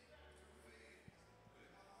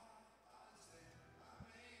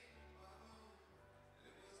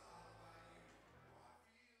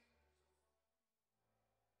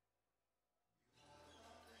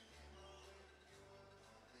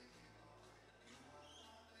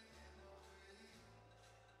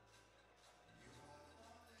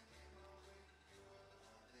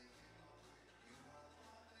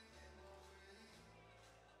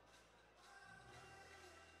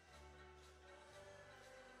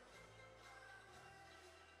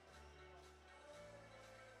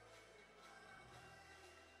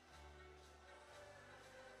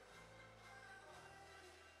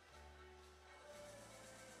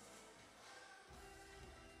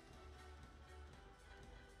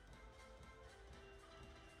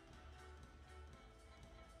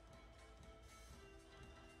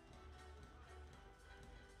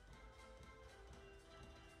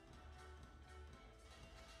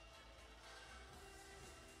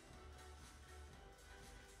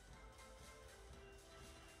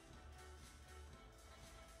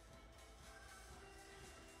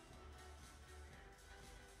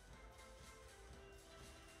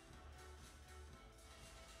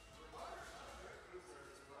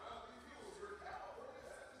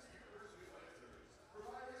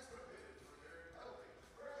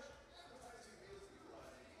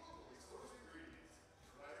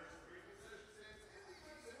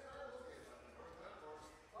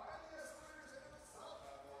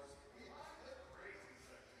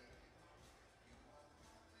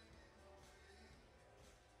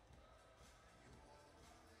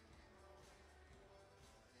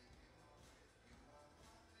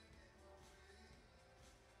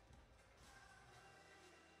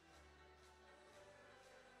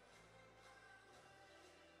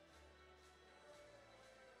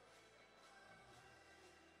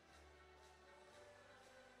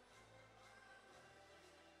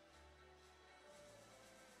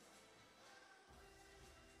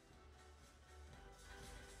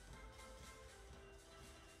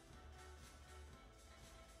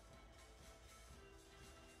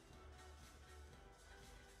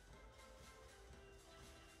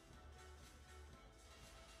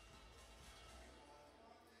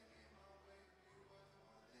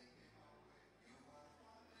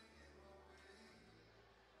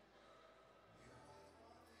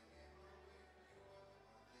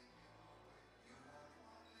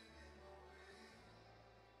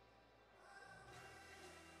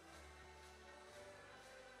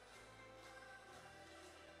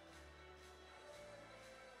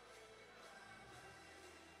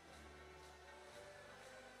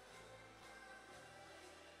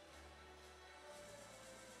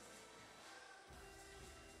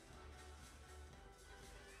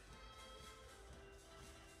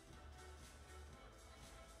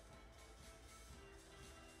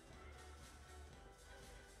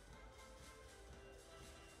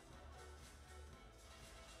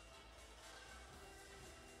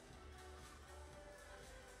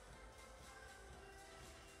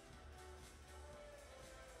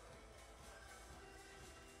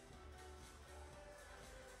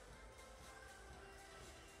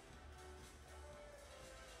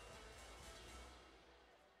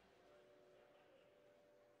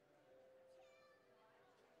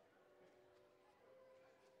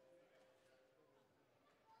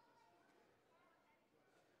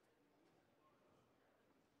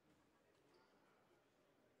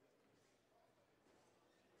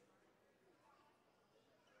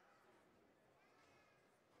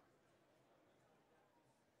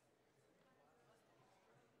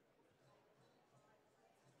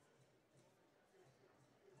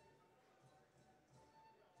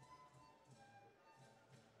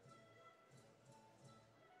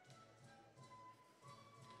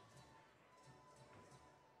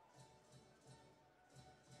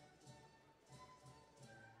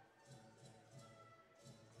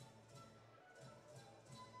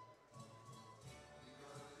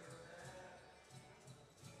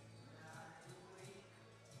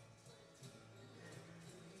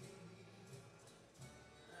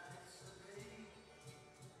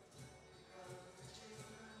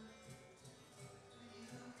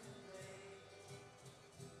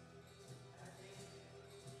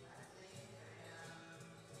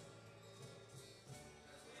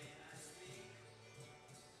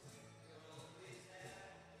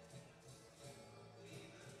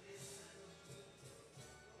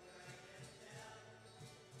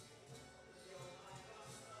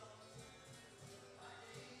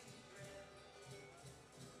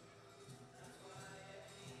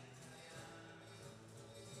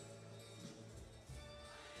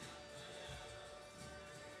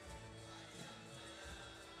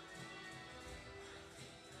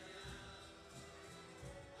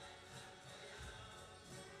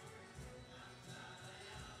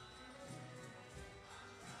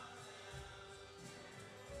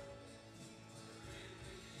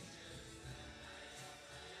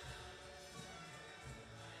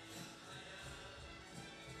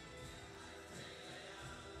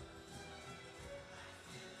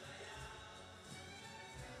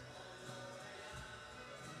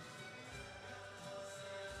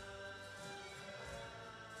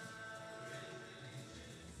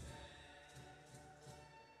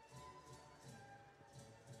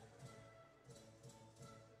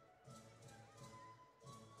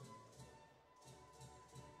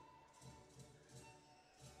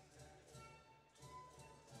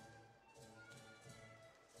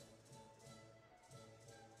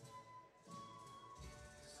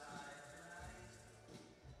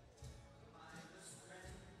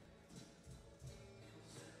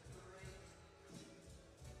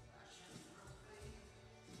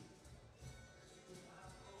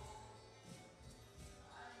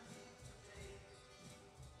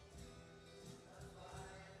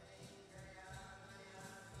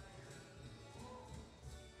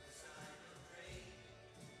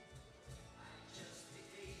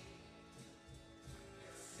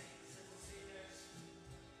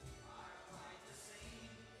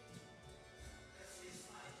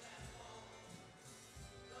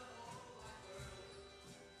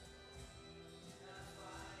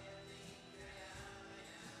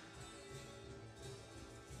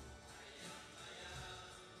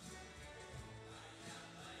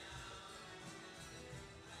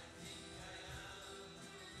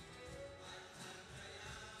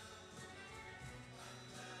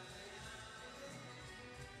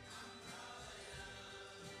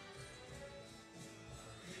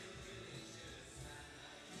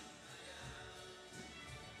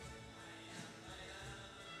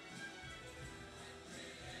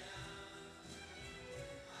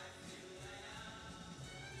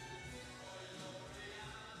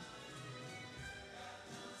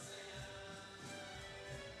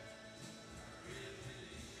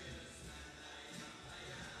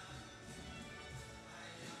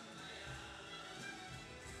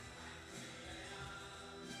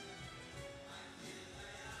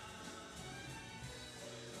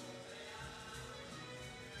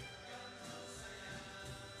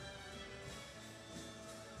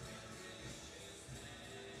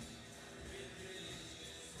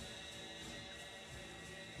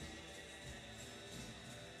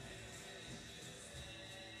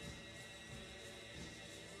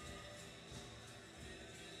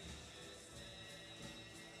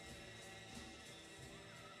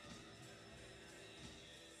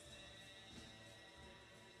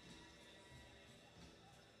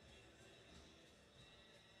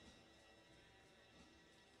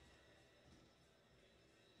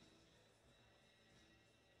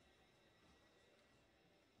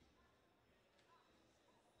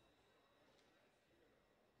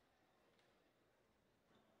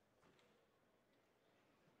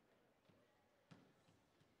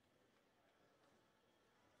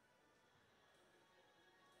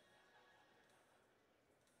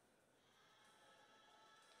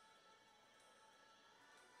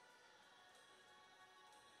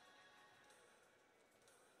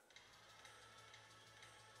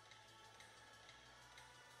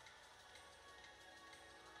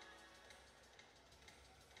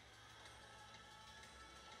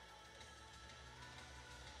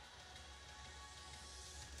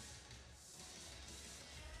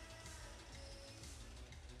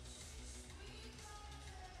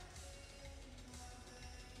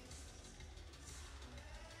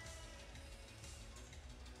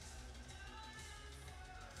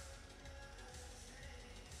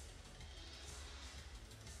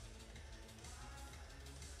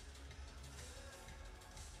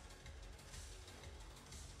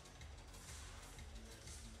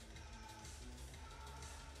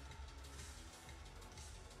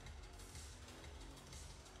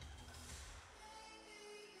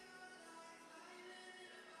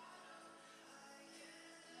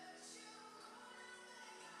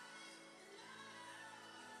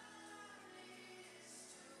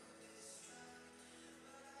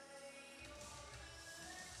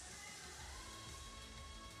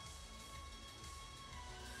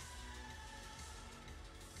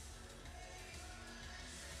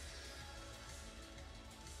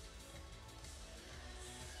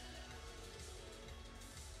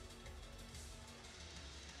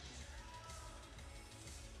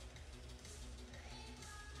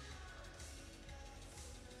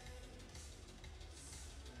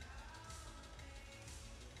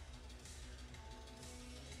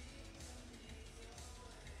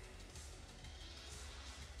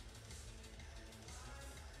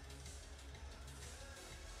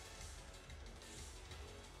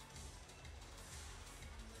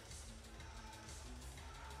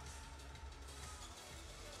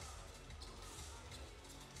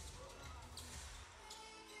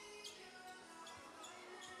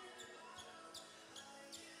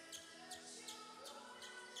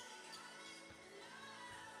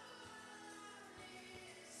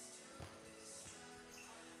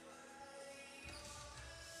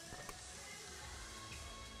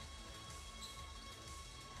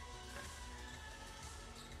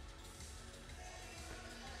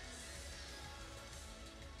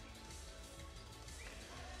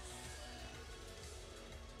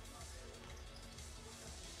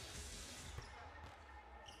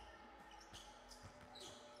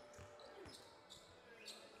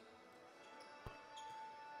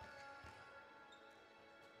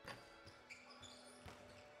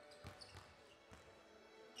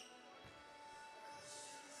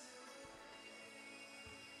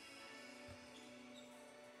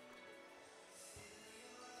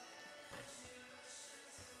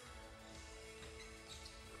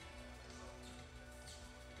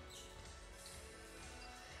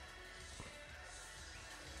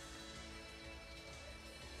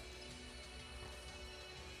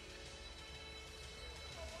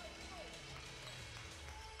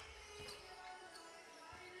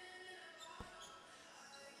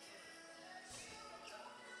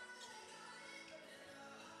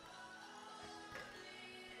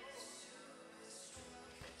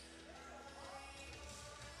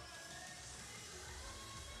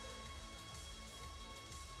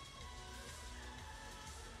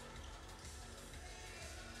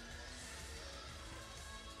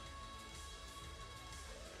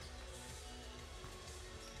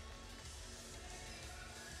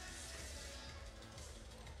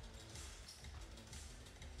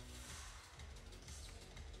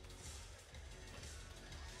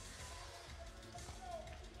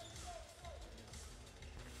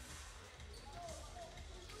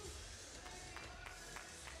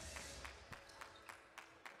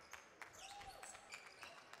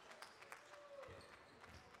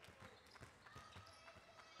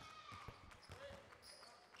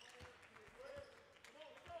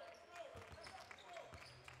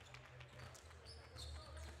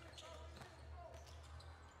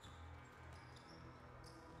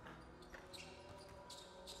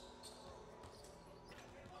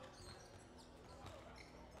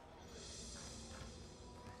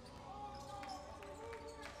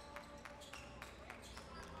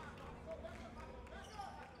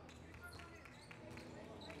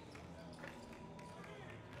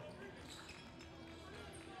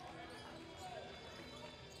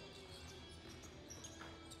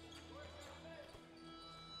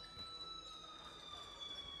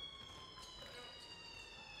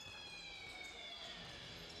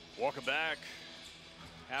 Welcome back.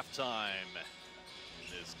 Halftime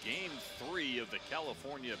in this game 3 of the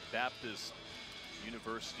California Baptist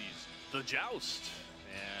University's The Joust.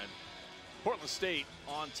 And Portland State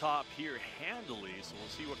on top here handily. So we'll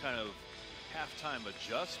see what kind of halftime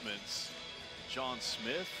adjustments John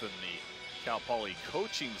Smith and the Cal Poly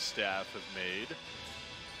coaching staff have made.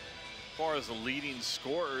 As far as the leading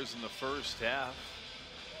scorers in the first half,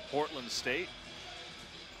 Portland State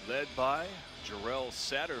led by Jarrell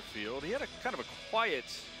Satterfield. He had a kind of a quiet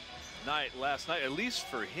night last night, at least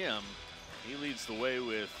for him. He leads the way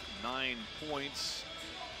with 9 points.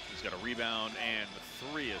 He's got a rebound and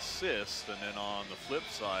 3 assists. And then on the flip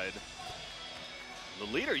side, the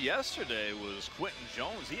leader yesterday was Quentin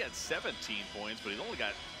Jones. He had 17 points, but he's only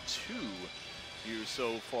got 2 here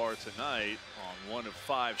so far tonight on 1 of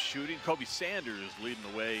 5 shooting. Kobe Sanders leading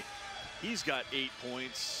the way. He's got 8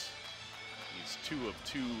 points. He's 2 of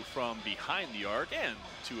 2 from behind the arc and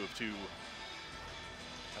 2 of 2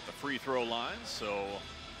 at the free throw line. So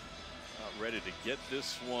ready to get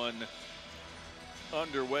this one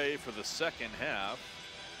underway for the second half.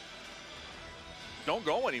 Don't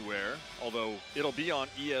go anywhere, although it'll be on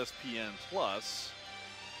ESPN Plus.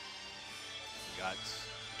 We got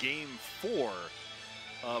game 4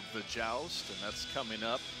 of the Joust, and that's coming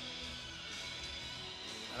up.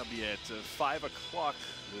 That'll be at 5 o'clock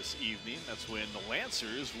this evening. That's when the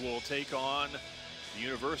Lancers will take on the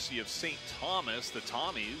University of St. Thomas, the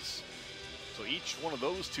Tommies. So each one of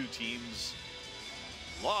those 2 teams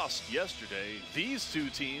lost yesterday. These 2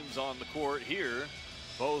 teams on the court here,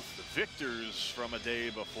 both victors from a day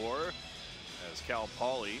before, as Cal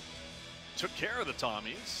Poly took care of the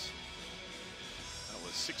Tommies. That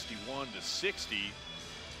was 61-60.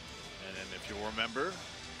 And then if you'll remember,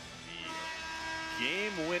 the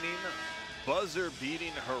game-winning,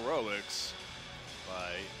 buzzer-beating heroics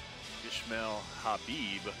by Ishmael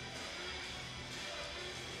Habib.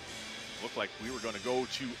 Looked like we were going to go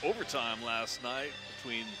to overtime last night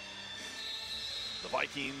between the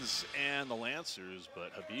Vikings and the Lancers,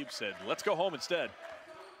 but Habib said, let's go home instead.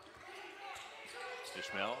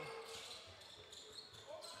 Ishmael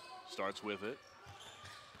starts with it.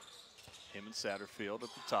 Him and Satterfield at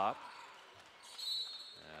the top.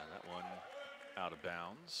 And that one out of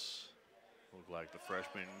bounds. Looked like the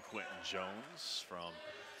freshman Quentin Jones from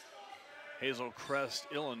Hazel Crest,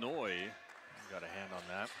 Illinois. Got a hand on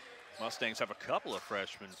that. Mustangs have a couple of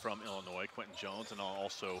freshmen from Illinois, Quentin Jones and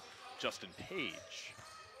also Justin Page.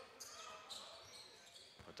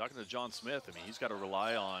 But talking to John Smith, I mean, he's got to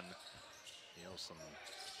rely on, you know, some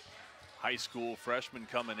high school freshmen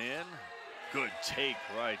coming in. Good take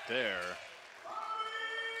right there.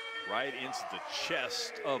 Right into the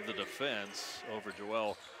chest of the defense over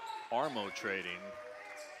Joel Armo trading.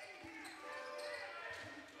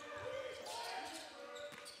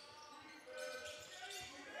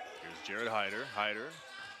 Here's Jared Hyder. Hyder,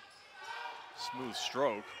 smooth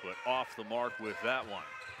stroke, but off the mark with that one.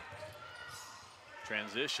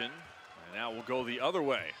 Transition, and now we'll go the other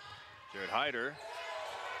way. Jared Hyder,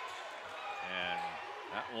 and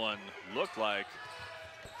that one looked like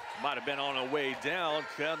might have been on a way down.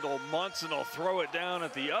 Kendall Munson will throw it down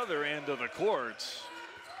at the other end of the court.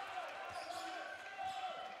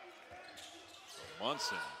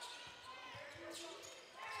 Munson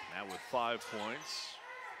now with 5 points.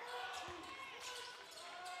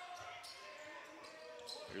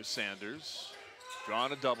 Here's Sanders,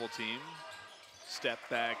 drawing a double team. Step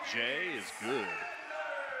back Jay is good.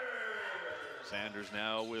 Sanders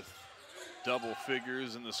now with double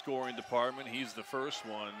figures in the scoring department. He's the first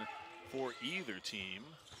one for either team.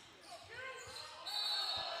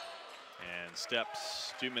 And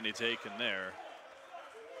steps too many taken there.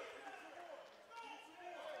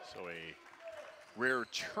 So a rare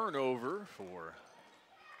turnover for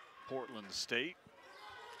Portland State.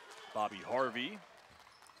 Bobby Harvey.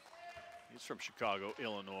 He's from Chicago,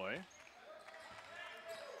 Illinois.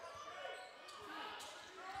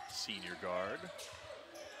 Senior guard.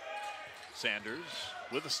 Sanders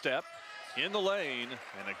with a step in the lane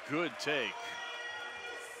and a good take.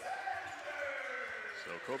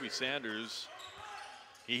 So Kobe Sanders,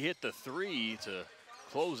 he hit the 3 to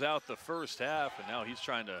close out the first half, and now he's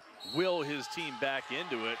trying to will his team back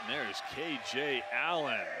into it. And there's KJ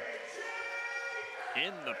Allen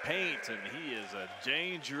in the paint, and he is a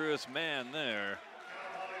dangerous man there.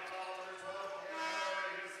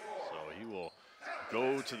 So he will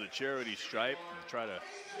go to the charity stripe and try to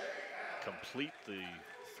complete the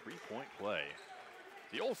 3-point play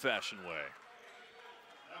the old-fashioned way.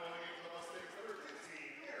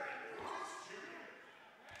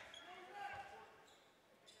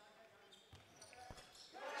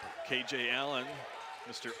 So KJ Allen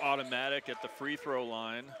Mr. Automatic at the free throw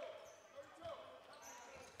line.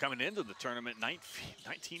 Coming into the tournament,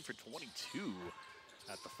 19 for 22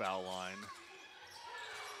 at the foul line.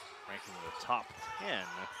 Ranking in the top 10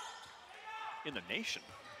 in the nation.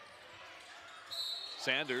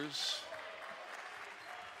 Sanders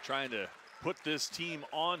trying to put this team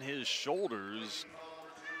on his shoulders.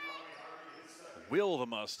 Will the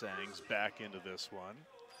Mustangs back into this one?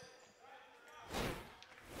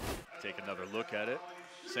 Take another look at it.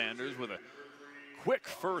 Sanders with a quick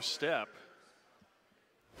first step.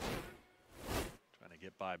 Trying to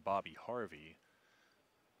get by Bobby Harvey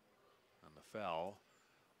on the foul.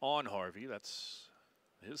 On Harvey, that's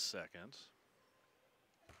his second.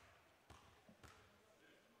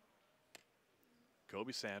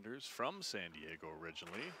 Kobe Sanders from San Diego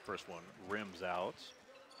originally. First one rims out.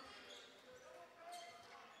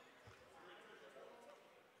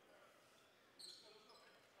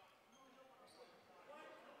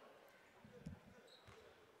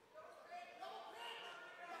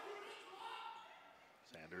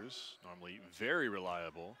 Sanders, normally very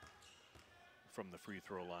reliable from the free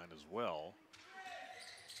throw line as well.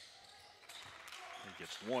 He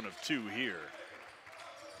gets 1 of 2 here.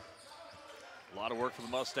 A lot of work for the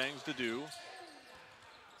Mustangs to do.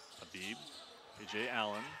 Habib, A.J.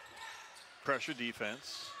 Allen, pressure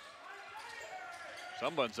defense.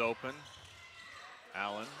 Someone's open.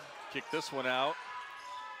 Allen, kick this one out.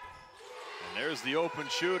 And there's the open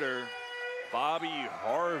shooter, Bobby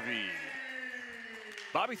Harvey.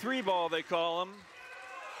 Bobby 3-ball, they call him.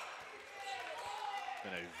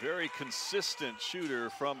 Been a very consistent shooter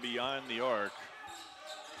from beyond the arc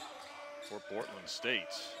for Portland State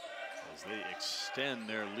as they extend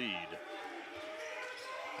their lead.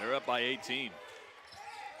 They're up by 18.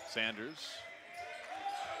 Sanders.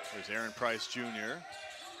 There's Aaron Price Jr.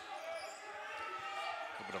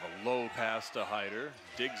 A bit of a low pass to Hyder.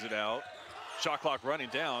 Digs it out. Shot clock running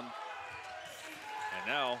down. And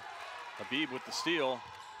now Habib with the steal.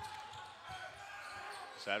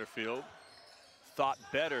 Satterfield thought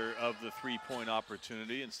better of the three-point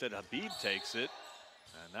opportunity. Instead, Habib takes it.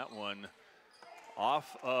 And that one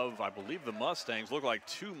off of, I believe, the Mustangs. Look like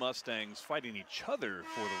 2 Mustangs fighting each other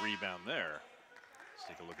for the rebound there. Let's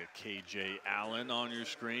take a look at KJ Allen on your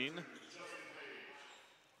screen.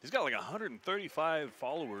 He's got like 135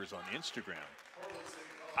 followers on Instagram.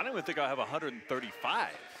 I don't even think I have 135.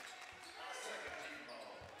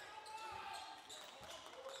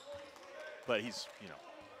 But he's, you know,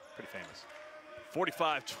 pretty famous.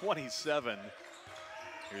 45-27.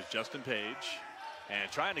 Here's Justin Page.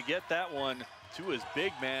 And trying to get that one to his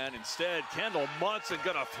big man. Instead, Kendall Munson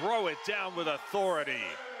gonna throw it down with authority.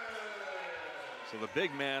 So the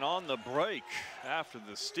big man on the break after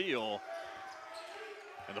the steal.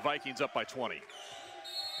 And the Vikings up by 20.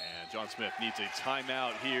 And John Smith needs a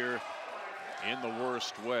timeout here in the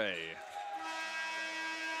worst way.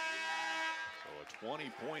 So a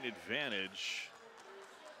 20-point advantage.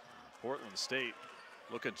 Portland State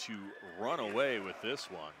looking to run away with this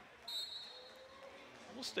one.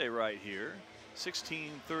 We'll stay right here.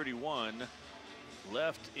 16:31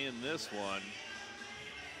 left in this one.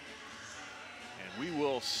 And we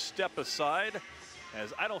will step aside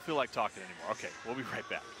as I don't feel like talking anymore. Okay, we'll be right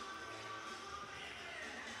back.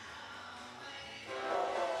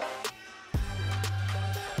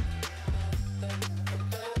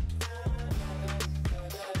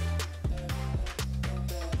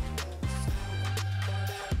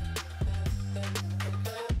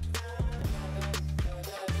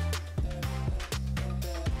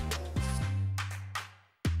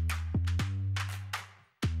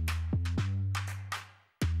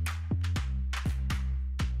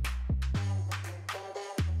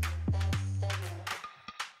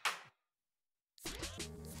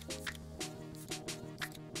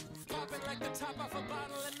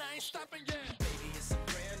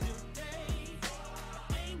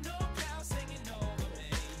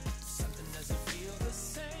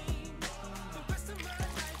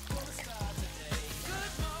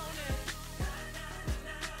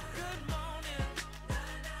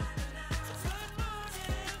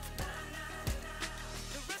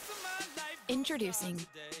 Introducing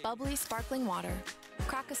bubbly sparkling water.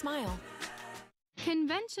 Crack a smile.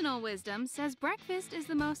 Conventional wisdom says breakfast is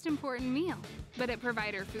the most important meal. But at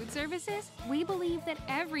Provider Food Services, we believe that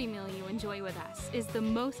every meal you enjoy with us is the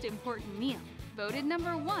most important meal. Voted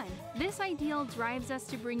 #1, this ideal drives us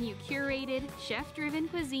to bring you curated, chef-driven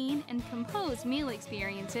cuisine and composed meal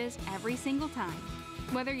experiences every single time.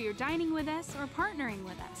 Whether you're dining with us or partnering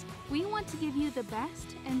with us, we want to give you the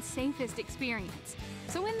best and safest experience.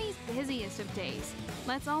 So in these busiest of days,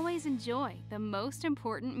 let's always enjoy the most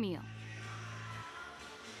important meal.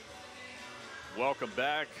 Welcome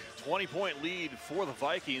back. 20-point lead for the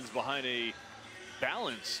Vikings behind a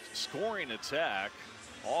balanced scoring attack.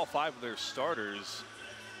 All 5 of their starters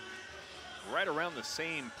right around the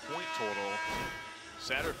same point total.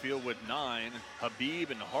 Satterfield with 9, Habib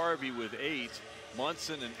and Harvey with 8,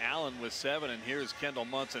 Munson and Allen with 7, and here's Kendall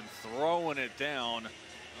Munson throwing it down. That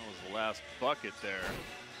was the last bucket there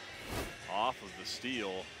off of the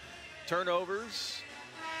steal. Turnovers,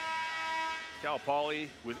 Cal Poly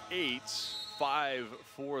with 8, 5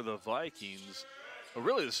 for the Vikings. But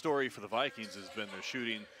really the story for the Vikings has been their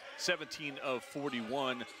shooting. 17 of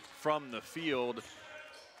 41 from the field,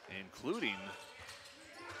 including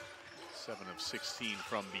 7 of 16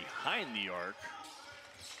 from behind the arc.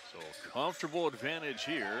 So comfortable advantage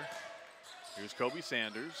here. Here's Kobe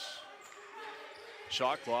Sanders.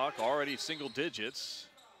 Shot clock already single digits.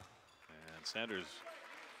 And Sanders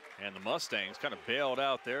and the Mustangs kind of bailed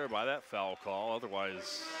out there by that foul call.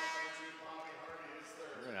 Otherwise,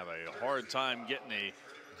 we're gonna have a hard time getting a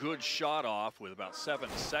good shot off with about 7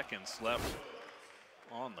 seconds left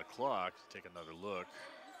on the clock. Take another look.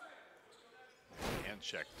 And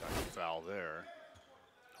check type of foul there.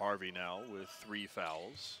 Harvey now with 3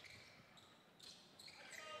 fouls.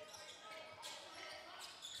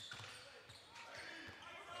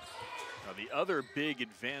 Now the other big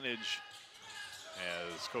advantage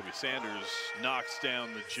as Kobe Sanders knocks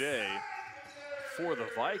down the J for the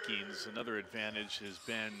Vikings, another advantage has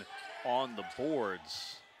been on the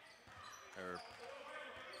boards. They're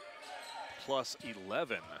plus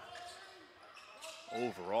 11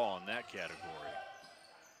 overall in that category.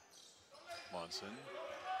 Munson,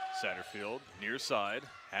 Satterfield, near side,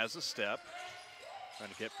 has a step. Trying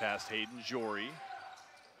to get past Hayden Jory.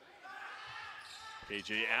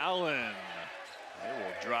 KJ Allen, they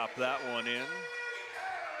will drop that one in.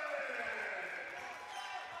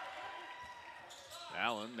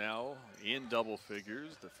 Allen now in double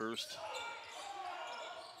figures, the first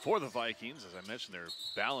for the Vikings. As I mentioned, their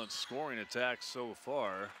balanced scoring attack so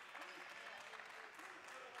far.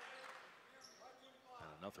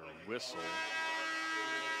 And another whistle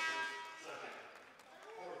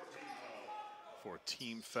for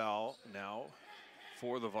team foul now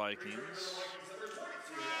for the Vikings.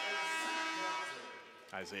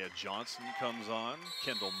 Isaiah Johnson comes on.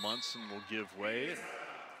 Kendall Munson will give way.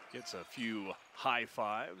 Gets a few high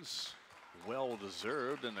fives. Well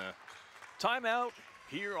deserved. And a timeout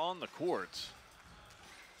here on the court.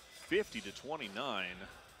 50-29.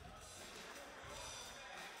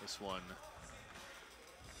 This one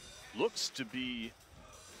looks to be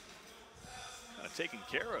kind of taken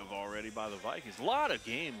care of already by the Vikings. A lot of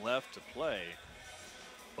game left to play,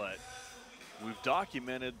 but we've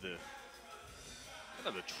documented the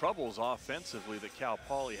kind of the troubles offensively that Cal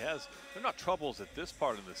Poly has. They're not troubles at this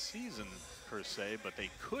part of the season per se, but they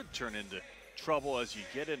could turn into trouble as you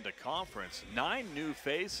get into conference. 9 new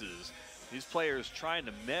faces. These players trying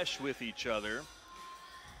to mesh with each other.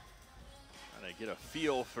 And they get a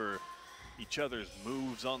feel for each other's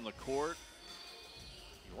moves on the court.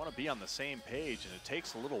 You want to be on the same page, and it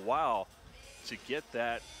takes a little while to get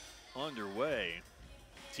that underway.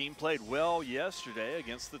 Team played well yesterday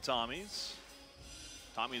against the Tommies.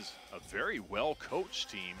 Tommy's a very well-coached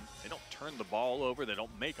team. They don't turn the ball over. They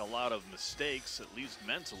don't make a lot of mistakes, at least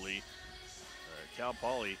mentally. Cal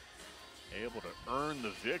Poly able to earn the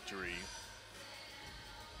victory.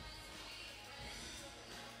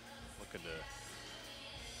 Looking to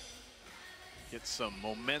get some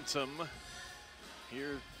momentum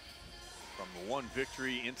here from the one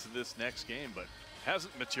victory into this next game, but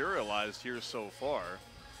hasn't materialized here so far.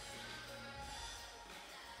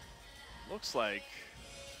 Looks like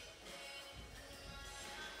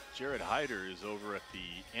Jared Hyder is over at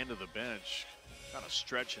the end of the bench, kind of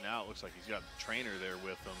stretching out. Looks like he's got a trainer there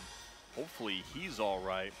with him. Hopefully he's all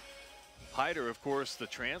right. Hyder, of course, the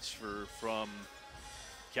transfer from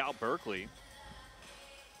Cal Berkeley.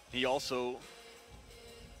 He also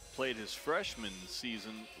played his freshman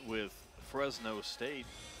season with Fresno State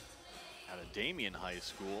out of Damien High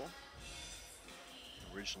School.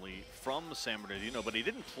 Originally from San Bernardino, but he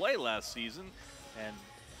didn't play last season and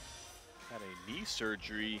had a knee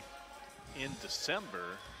surgery in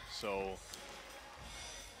December, so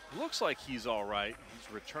looks like he's all right.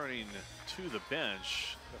 He's returning to the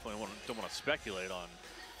bench. Definitely don't want to speculate on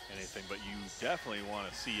anything, but you definitely want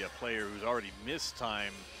to see a player who's already missed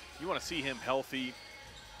time. You want to see him healthy,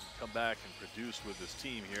 come back and produce with this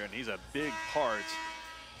team here, and he's a big part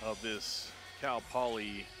of this Cal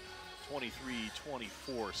Poly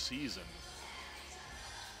 23-24 season.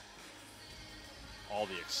 All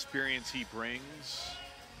the experience he brings,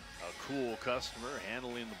 a cool customer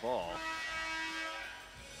handling the ball.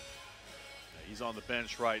 Now He's on the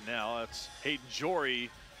bench right now. That's Hayden Jory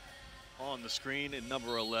on the screen in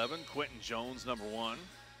number 11. Quentin Jones, number 1.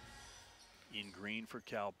 In green for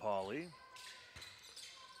Cal Poly.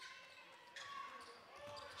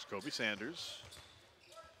 Kobe Sanders.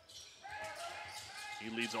 He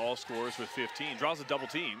leads all scorers with 15. Draws a double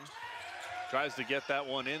team. Tries to get that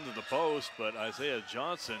one into the post, but Isaiah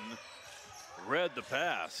Johnson read the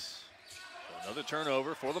pass. So another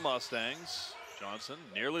turnover for the Mustangs. Johnson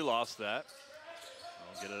nearly lost that.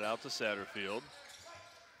 I'll get it out to Satterfield.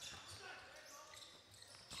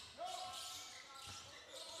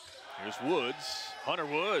 Here's Woods, Hunter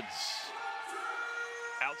Woods.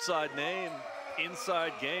 Outside name,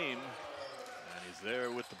 inside game. And he's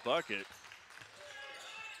there with the bucket.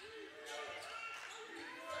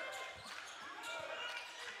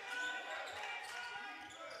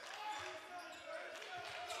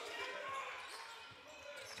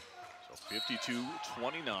 So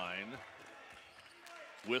 52-29.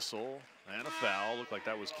 Whistle and a foul. Looked like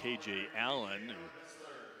that was KJ Allen who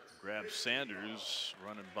grabbed Sanders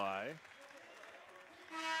running by.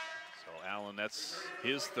 So Allen, that's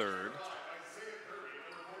his third.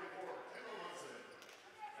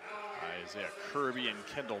 Isaiah Kirby and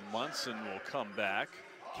Kendall Munson will come back.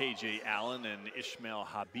 KJ Allen and Ishmael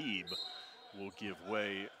Habib will give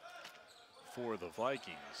way for the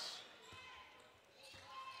Vikings.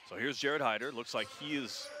 So here's Jared Hyder. Looks like he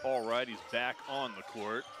is all right. He's back on the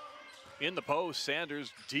court. In the post,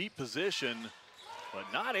 Sanders deep position, but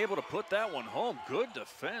not able to put that one home. Good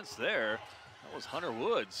defense there. That was Hunter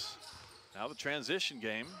Woods. Now the transition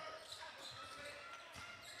game.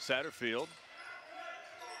 Satterfield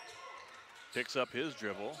picks up his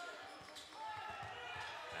dribble.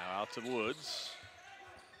 Now out to Woods.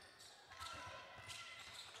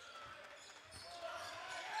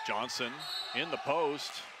 Johnson in the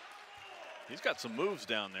post. He's got some moves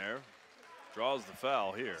down there. Draws the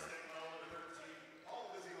foul here.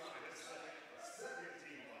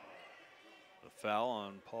 The foul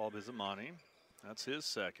on Paul Bizamani. That's his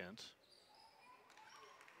second.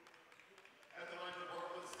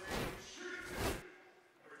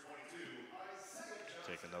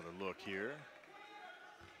 Take another look here.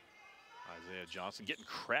 Isaiah Johnson getting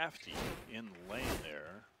crafty in the lane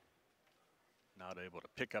there. Not able to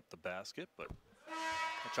pick up the basket, but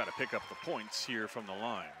I'll try to pick up the points here from the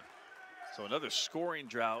line. So another scoring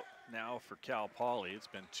drought now for Cal Poly. It's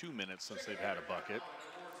been 2 minutes since they've had a bucket.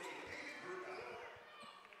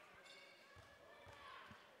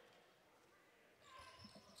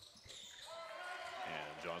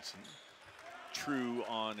 And Johnson true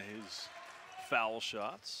on his foul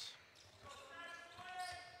shots.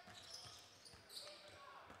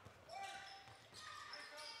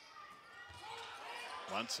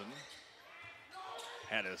 Munson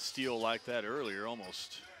had a steal like that earlier,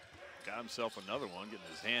 almost got himself another one, getting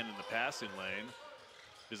his hand in the passing lane.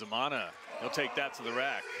 Bizamana, he'll take that to the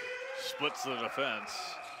rack, splits the defense,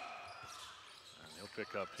 and he'll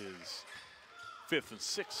pick up his 5th and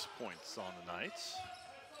 6th points on the night.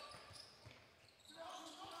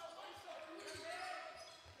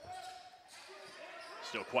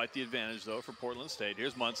 Still quite the advantage, though, for Portland State.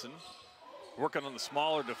 Here's Munson, working on the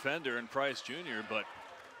smaller defender in Price Jr., but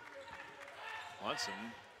Munson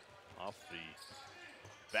off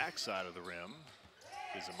the backside of the rim.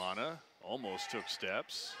 Bizamana almost took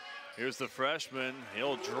steps. Here's the freshman.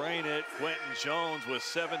 He'll drain it. Quentin Jones with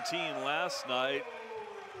 17 last night.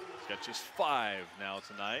 He's got just 5 now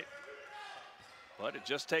tonight. But it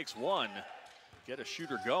just takes one to get a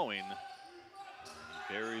shooter going.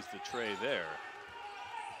 He buries the tray there.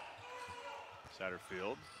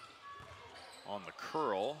 Satterfield on the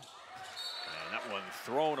curl. And that one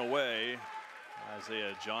thrown away.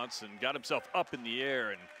 Isaiah Johnson got himself up in the air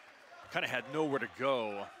and kind of had nowhere to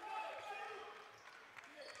go.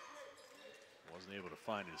 Wasn't able to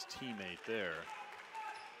find his teammate there.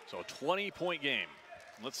 So a 20-point game.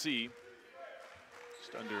 Let's see.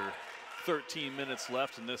 Just under 13 minutes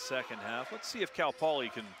left in this second half. Let's see if Cal Poly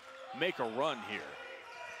can make a run here.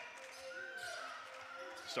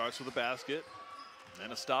 Starts with a basket, and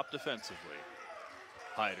then a stop defensively.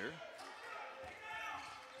 Hyder.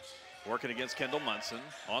 Working against Kendall Munson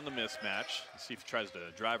on the mismatch. Let's see if he tries to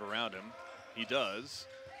drive around him. He does.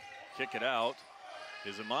 Kick it out.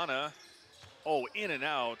 Bizamana, in and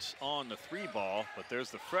out on the 3-ball, but there's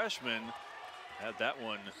the freshman. Had that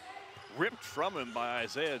one ripped from him by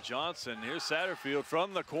Isaiah Johnson. Here's Satterfield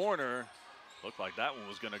from the corner. Looked like that one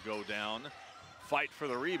was going to go down. Fight for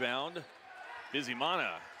the rebound.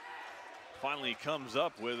 Bizamana finally comes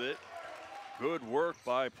up with it. Good work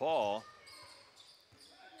by Paul.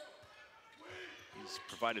 He's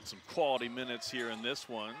provided some quality minutes here in this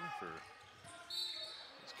one for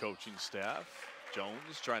coaching staff.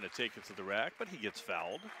 Jones trying to take it to the rack, but he gets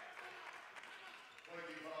fouled.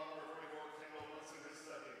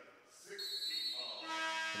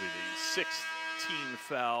 It'll be the 16th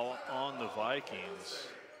foul on the Vikings.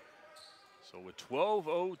 So with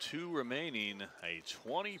 12:02 remaining, a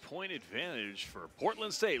 20-point advantage for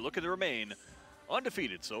Portland State, looking to remain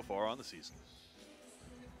undefeated so far on the season.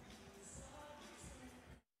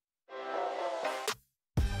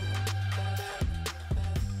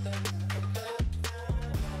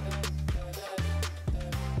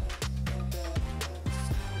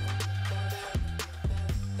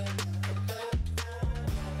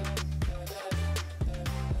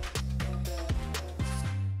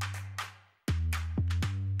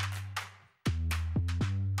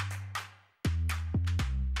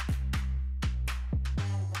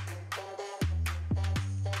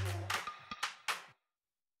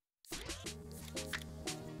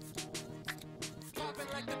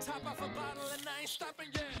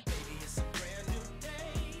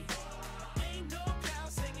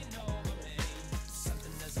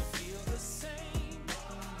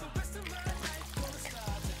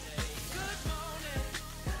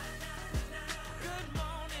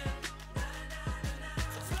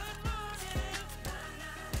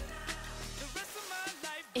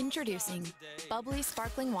 Introducing bubbly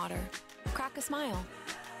sparkling water. Crack a smile.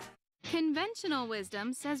 Conventional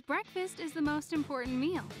wisdom says breakfast is the most important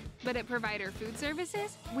meal. But at Provider Food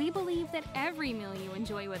Services, we believe that every meal you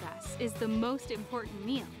enjoy with us is the most important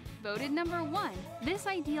meal. Voted #1, this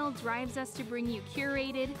ideal drives us to bring you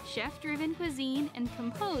curated, chef-driven cuisine and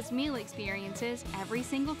composed meal experiences every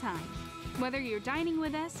single time. Whether you're dining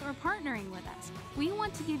with us or partnering with us, we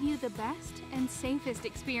want to give you the best and safest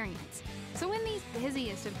experience. So in these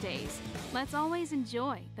busiest of days, let's always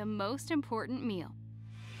enjoy the most important meal.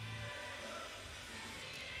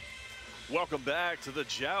 Welcome back to the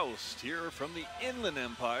Joust here from the Inland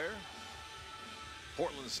Empire.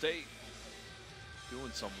 Portland State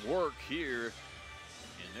doing some work here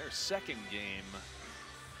in their second game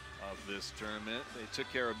of this tournament. They took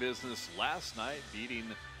care of business last night,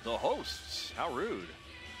 beating the hosts. How rude.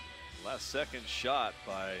 Last second shot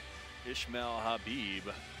by Ishmael Habib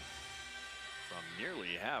from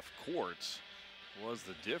nearly half court was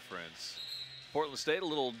the difference. Portland State, a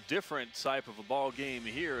little different type of a ball game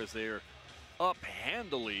here as they're up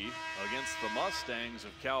handily against the Mustangs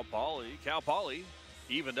of Cal Poly. Cal Poly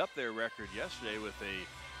evened up their record yesterday with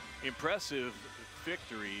a impressive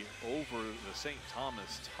victory over the St.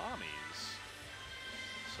 Thomas Tommies.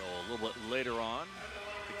 So a little bit later on,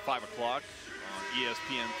 I think 5 o'clock on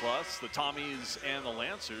ESPN Plus, the Tommies and the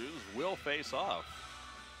Lancers will face off.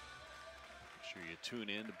 Make sure you tune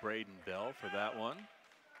in to Braden Bell for that one.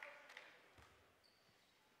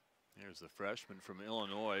 Here's the freshman from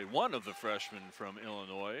Illinois, one of the freshmen from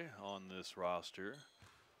Illinois on this roster.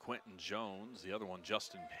 Quentin Jones, the other one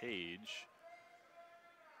Justin Page.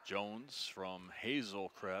 Jones from Hazel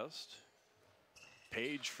Crest.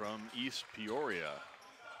 Page from East Peoria.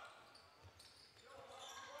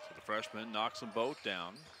 So the freshman knocks them both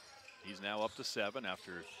down. He's now up to 7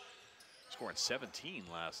 after scoring 17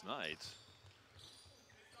 last night.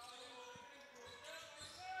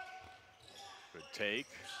 Good take.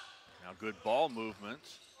 Now good ball movement.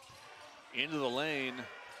 Into the lane.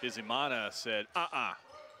 Bizimana said,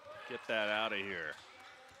 get that out of here.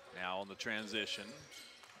 Now on the transition.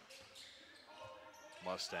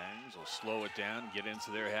 Mustangs will slow it down, get into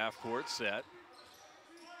their half-court set.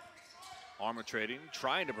 Arbitrating,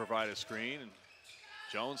 trying to provide a screen. And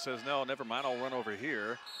Jones says, no, never mind, I'll run over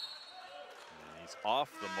here. And he's off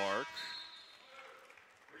the mark.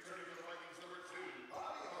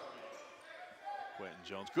 Quentin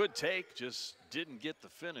Jones, good take, just didn't get the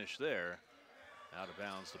finish there. Out of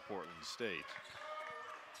bounds to Portland State.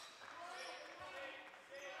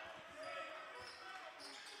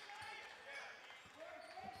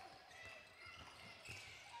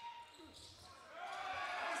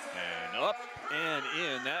 And up and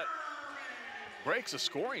in, that breaks a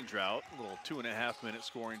scoring drought, a little 2.5-minute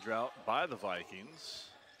scoring drought by the Vikings.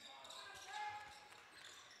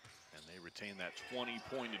 They retain that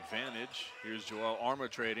 20-point advantage. Here's Joel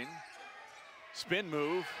arbitrating. Spin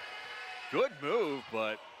move. Good move,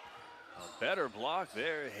 but a better block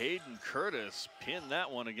there. Hayden Curtis pinned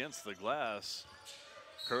that one against the glass.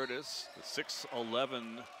 Curtis, the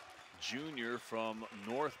 6'11" junior from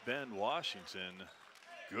North Bend, Washington.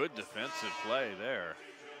 Good defensive play there.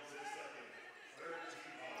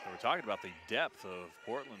 So we're talking about the depth of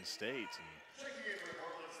Portland State. And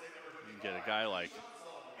you can get a guy like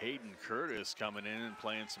Hayden Curtis coming in and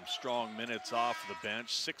playing some strong minutes off the bench,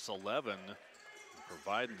 6'11",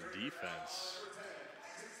 providing the defense.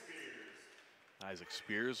 Isaac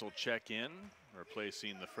Spears will check in,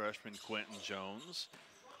 replacing the freshman Quentin Jones.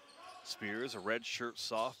 Spears, a redshirt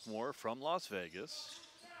sophomore from Las Vegas.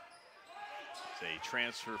 It's a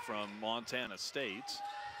transfer from Montana State.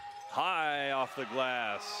 High off the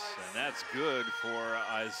glass, and that's good for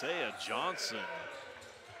Isaiah Johnson.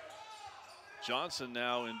 Johnson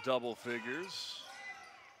now in double figures.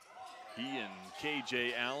 He and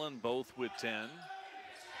KJ Allen both with 10.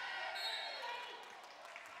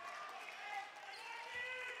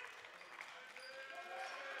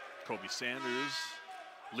 Kobe Sanders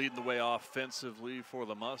leading the way offensively for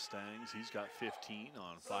the Mustangs. He's got 15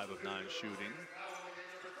 on 5 of 9 shooting.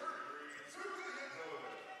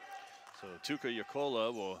 So Tuka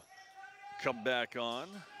Yakola will come back on.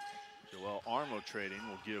 Joel Armo trading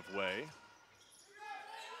will give way.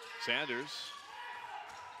 Sanders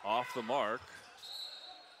off the mark.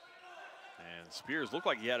 And Spears looked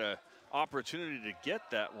like he had an opportunity to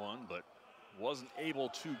get that one, but wasn't able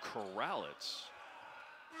to corral it.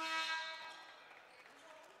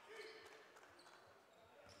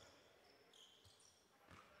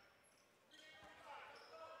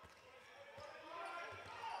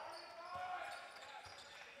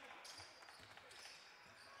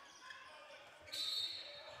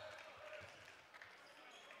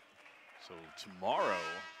 So tomorrow,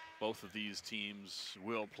 both of these teams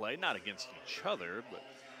will play, not against each other, but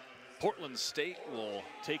Portland State will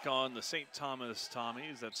take on the St. Thomas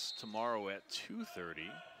Tommies. That's tomorrow at 2:30.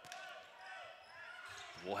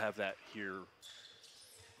 We'll have that here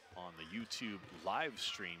on the YouTube live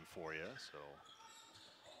stream for you, so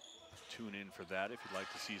tune in for that if you'd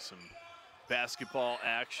like to see some basketball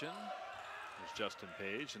action. There's Justin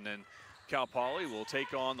Page, and then Cal Poly will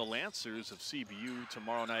take on the Lancers of CBU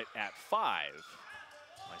tomorrow night at 5.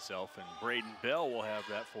 Myself and Braden Bell will have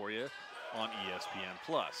that for you on ESPN+.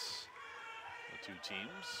 The two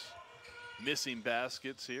teams missing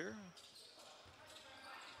baskets here.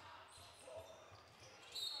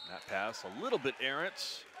 That pass a little bit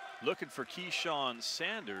errant, looking for Keyshawn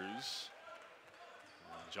Sanders.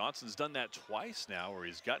 Johnson's done that twice now, where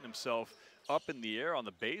he's gotten himself up in the air on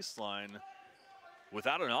the baseline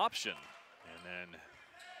without an option, and then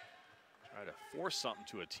try to force something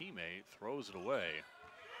to a teammate, throws it away.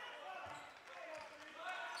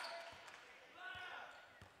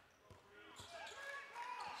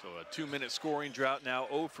 So a 2-minute scoring drought now,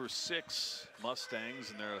 0 for 6 Mustangs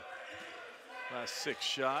in their last 6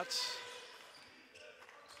 shots.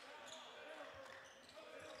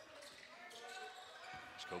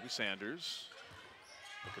 It's Kobe Sanders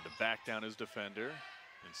looking to back down his defender.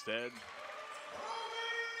 Instead,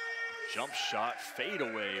 jump shot,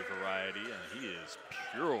 fadeaway variety, and he is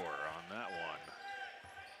pure on that one.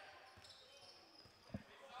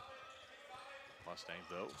 Mustangs,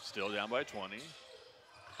 though, still down by 20.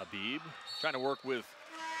 Habib trying to work with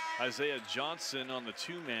Isaiah Johnson on the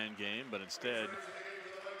 2-man game, but instead,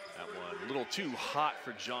 that one a little too hot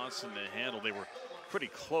for Johnson to handle. They were pretty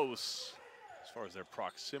close as far as their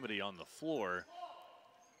proximity on the floor.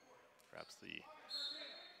 Perhaps the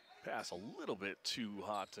pass a little bit too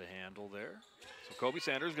hot to handle there. So Kobe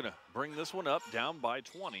Sanders going to bring this one up, down by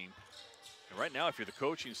 20. And right now, if you're the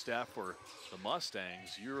coaching staff for the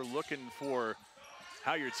Mustangs, you're looking for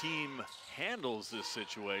how your team handles this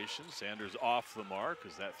situation. Sanders off the mark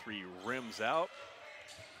as that 3 rims out.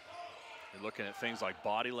 You're looking at things like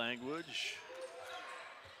body language.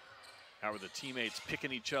 How are the teammates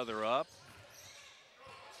picking each other up?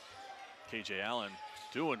 KJ Allen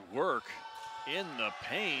doing work in the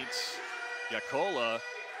paint. Yakola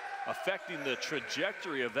affecting the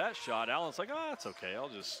trajectory of that shot. Allen's like, oh, that's okay. I'll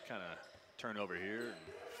just kind of turn over here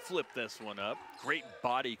and flip this one up. Great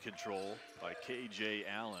body control by KJ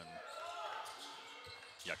Allen.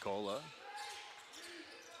 Yakola.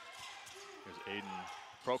 Here's Aiden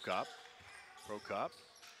Prokop. Prokop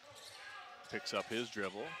picks up his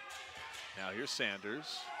dribble. Now here's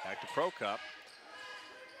Sanders. Back to Prokop.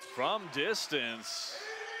 From distance.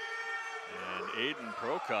 And Aiden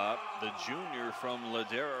Prokop, the junior from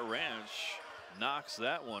Ladera Ranch, knocks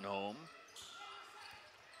that one home.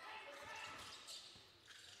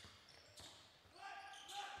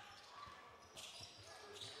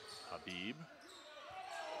 Habib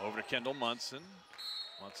over to Kendall Munson.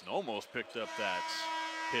 Munson almost picked up that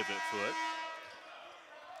pivot foot.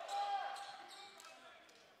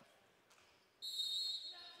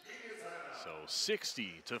 So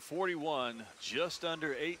 60-41, just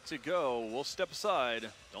under 8 to go. We'll step aside.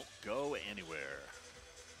 Don't go anywhere.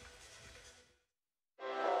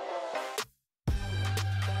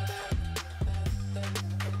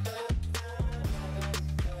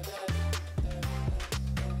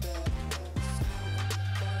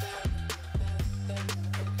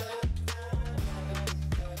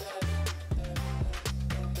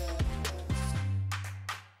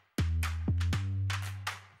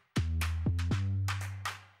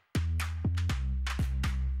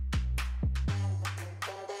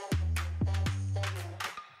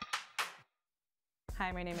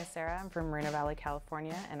 Hi, my name is Sarah. I'm from Moreno Valley,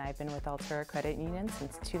 California, and I've been with Altura Credit Union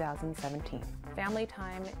since 2017. Family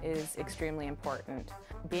time is extremely important.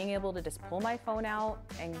 Being able to just pull my phone out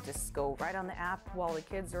and just go right on the app while the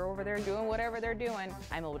kids are over there doing whatever they're doing,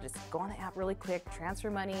 I'm able to just go on the app really quick, transfer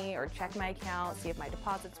money, or check my account, see if my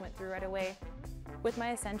deposits went through right away. With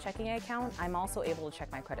my Ascend checking account, I'm also able to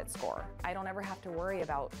check my credit score. I don't ever have to worry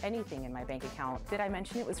about anything in my bank account. Did I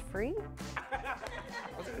mention it was free?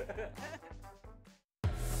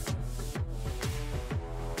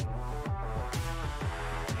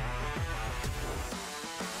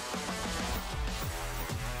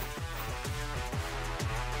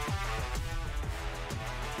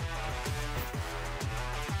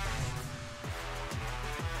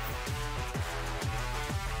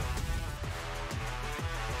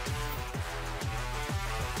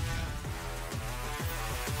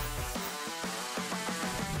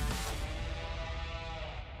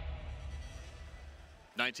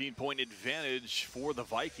 19-point advantage for the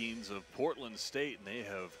Vikings of Portland State, and they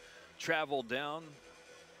have traveled down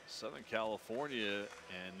Southern California,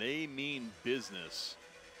 and they mean business.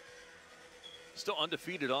 Still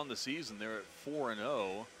undefeated on the season. They're at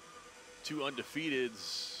 4-0. Two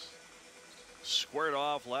undefeateds squared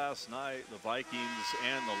off last night, the Vikings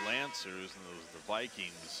and the Lancers, and it was the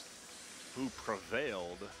Vikings who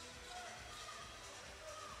prevailed.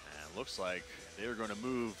 And it looks like they're going to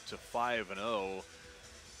move to 5-0.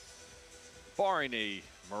 Barring a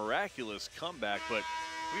miraculous comeback, but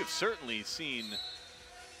we have certainly seen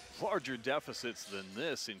larger deficits than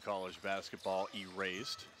this in college basketball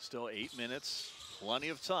erased. Still 8 minutes, plenty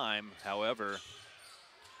of time. However,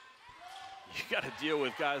 you got to deal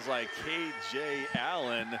with guys like KJ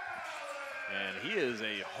Allen, and he is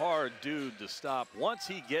a hard dude to stop once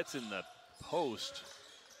he gets in the post,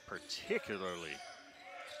 particularly.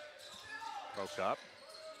 Prokop,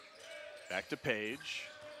 back to Page.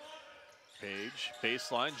 Page,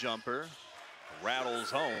 baseline jumper, rattles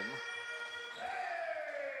home.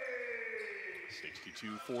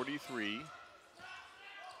 62-43. And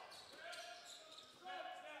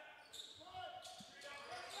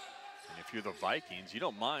if you're the Vikings, you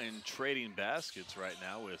don't mind trading baskets right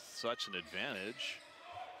now with such an advantage.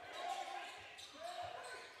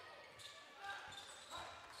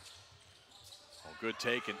 Oh, good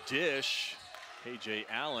take and dish. KJ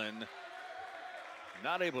Allen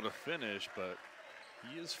not able to finish, but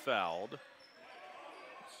he is fouled.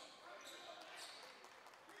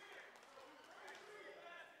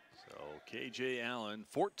 So KJ Allen,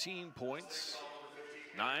 14 points,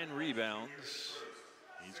 9 rebounds.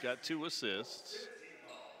 He's got 2 assists.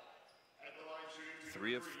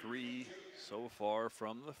 3 of 3 so far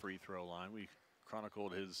from the free throw line. We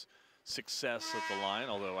chronicled his success at the line,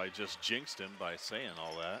 although I just jinxed him by saying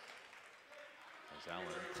all that. As Allen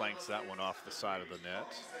clanks that one off the side of the net.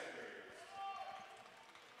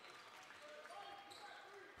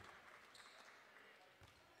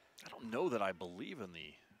 I don't know that I believe in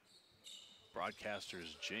the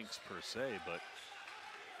broadcaster's jinx per se, but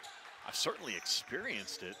I've certainly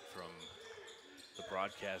experienced it from the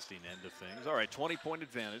broadcasting end of things. All right, 20-point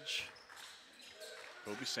advantage.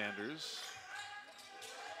 Kobe Sanders.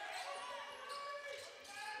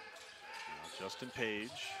 Now Justin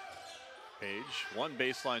Page. Page, one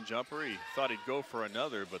baseline jumper. He thought he'd go for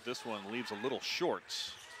another, but this one leaves a little short.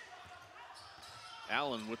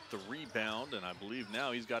 Allen with the rebound, and I believe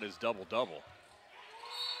now he's got his double-double.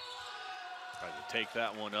 Tried to take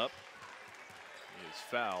that one up. He is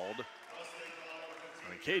fouled. I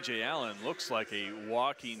mean, KJ Allen looks like a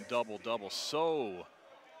walking double-double. So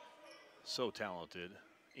talented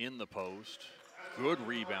in the post. Good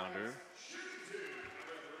rebounder.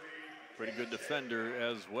 Pretty good defender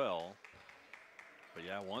as well. But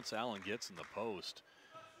yeah, once Allen gets in the post,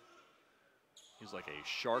 he's like a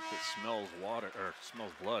shark that smells water, or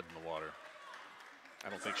smells blood in the water. I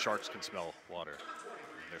don't think sharks can smell water.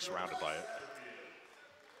 They're surrounded by it.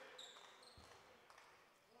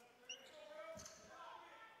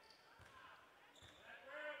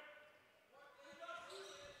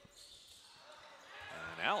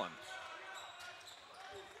 And Allen,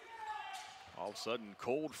 all of a sudden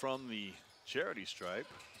cold from the charity stripe.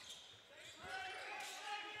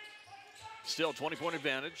 Still 20-point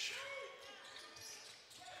advantage.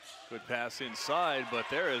 Good pass inside, but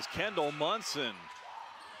there is Kendall Munson.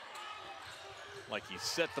 Like he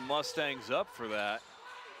set the Mustangs up for that.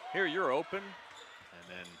 Here, you're open. And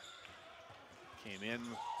then came in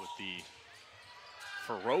with the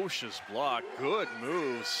ferocious block. Good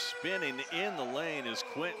move. Spinning in the lane is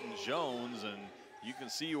Quentin Jones, and you can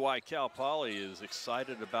see why Cal Poly is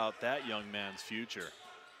excited about that young man's future.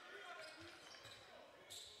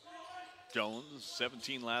 Jones,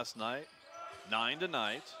 17 last night, 9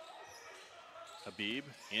 tonight. Habib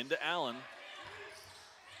into Allen.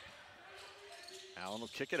 Allen will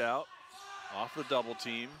kick it out off the double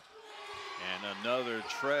team. And another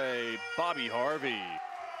tray, Bobby Harvey.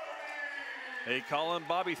 They call him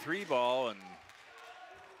Bobby 3-ball, and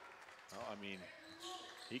well, I mean,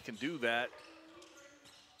 he can do that.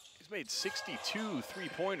 He's made 62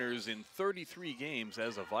 three-pointers in 33 games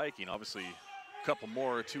as a Viking. Obviously, a couple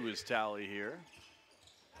more to his tally here.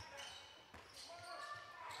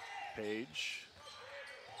 Page.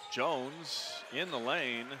 Jones in the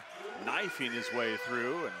lane, knifing his way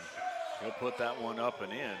through, and he'll put that one up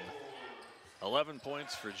and in. 11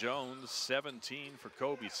 points for Jones, 17 for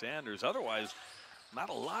Kobe Sanders. Otherwise, not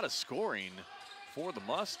a lot of scoring for the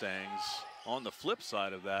Mustangs. On the flip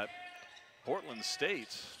side of that, Portland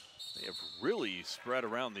State, they have really spread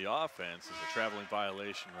around the offense. As a traveling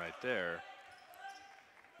violation right there.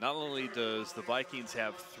 Not only does the Vikings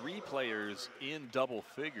have 3 players in double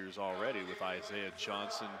figures already with Isaiah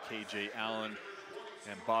Johnson, KJ Allen,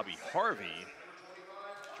 and Bobby Harvey.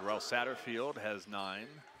 Jarrell Satterfield has 9.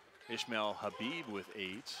 Ishmael Habib with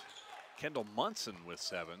 8. Kendall Munson with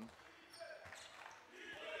 7.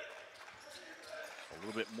 A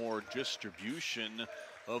little bit more distribution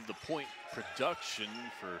of the point production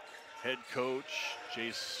for head coach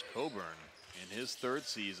Jace Coburn in his 3rd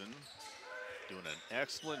season. Doing an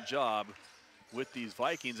excellent job with these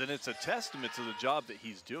Vikings, and it's a testament to the job that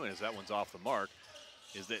he's doing, as that one's off the mark,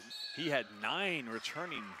 is that he had 9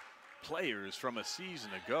 returning players from a season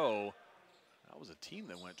ago. That was a team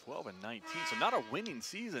that went 12-19, so not a winning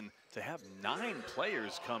season. To have 9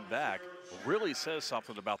 players come back really says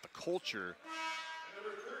something about the culture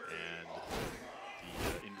and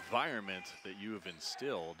the environment that you have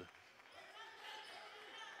instilled.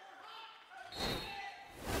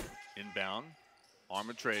 Inbound,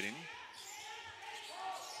 Arma trading.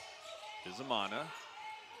 Bizamana.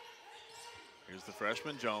 Here's the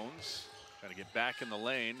freshman Jones. Trying to get back in the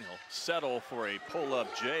lane. He'll settle for a pull-up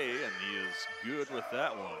J, and he is good with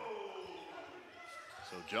that one.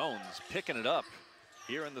 So Jones picking it up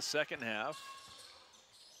here in the second half.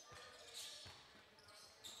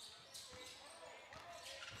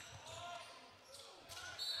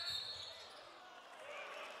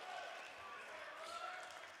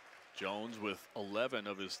 Jones with 11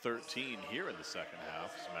 of his 13 here in the second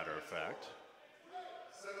half, as a matter of fact.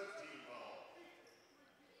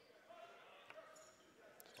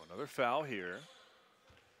 So another foul here.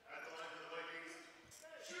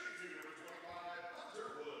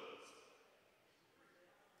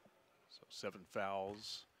 So 7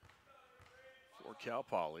 fouls for Cal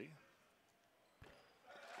Poly.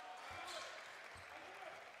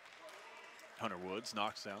 Hunter Woods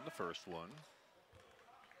knocks down the first one.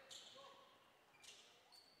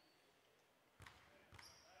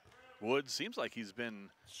 Woods seems like he's been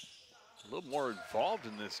a little more involved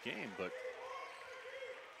in this game, but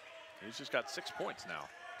he's just got 6 points now.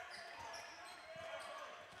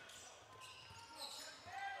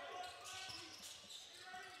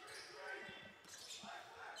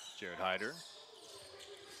 Jared Hyder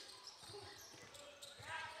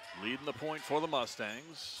leading the point for the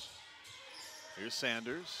Mustangs. Here's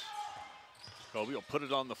Sanders. Kobe will put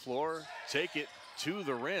it on the floor, take it to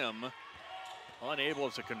the rim. Unable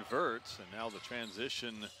to convert, and now the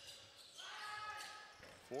transition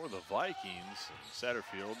for the Vikings.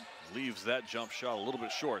 Satterfield leaves that jump shot a little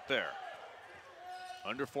bit short there.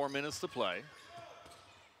 Under 4 minutes to play.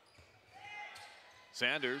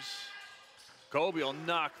 Sanders. Kobe will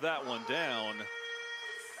knock that one down.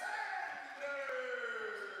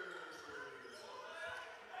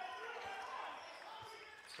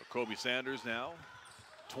 So Kobe Sanders now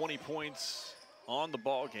 20 points on the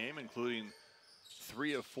ball game, including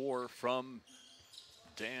 3 of 4 from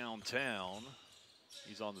downtown.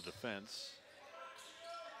 He's on the defense.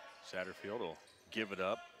 Satterfield will give it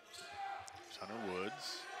up. Hunter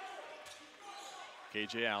Woods.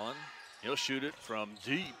 KJ Allen. He'll shoot it from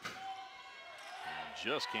deep. And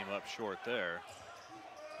just came up short there.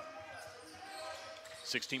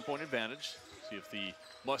 16-point advantage. See if the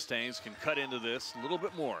Mustangs can cut into this a little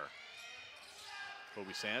bit more.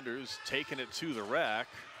 Kobe Sanders taking it to the rack.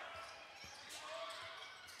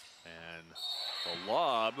 And the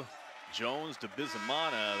lob, Jones to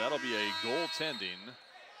Bizamana, that'll be a goaltending.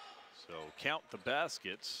 So count the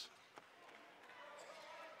baskets.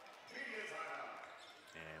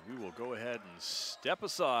 And we will go ahead and step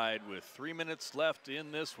aside with 3 minutes left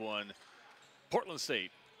in this one. Portland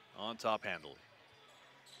State on top handily.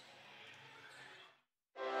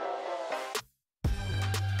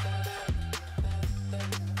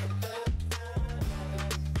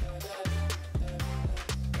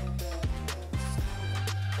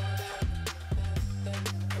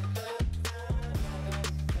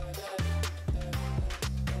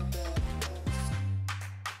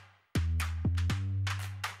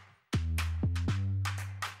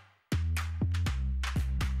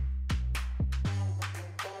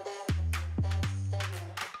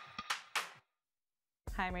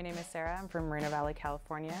 Hi, my name is Sarah. I'm from Moreno Valley,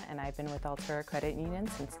 California, and I've been with Altura Credit Union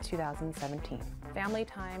since 2017. Family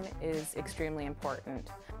time is extremely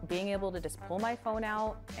important. Being able to just pull my phone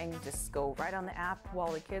out and just go right on the app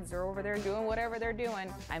while the kids are over there doing whatever they're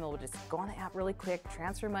doing, I'm able to just go on the app really quick,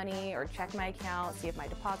 transfer money, or check my account, see if my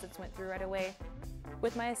deposits went through right away.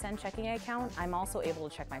 With my Ascend checking account, I'm also able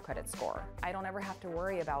to check my credit score. I don't ever have to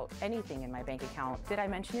worry about anything in my bank account. Did I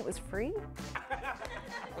mention it was free?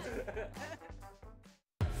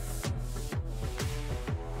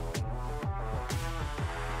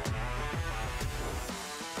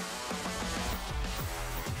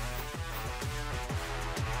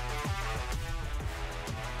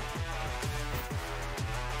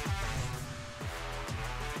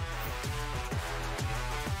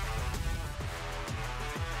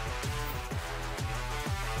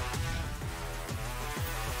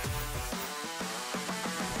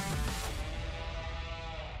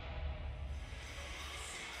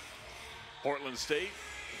 Portland State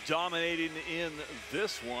dominating in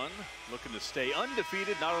this one, looking to stay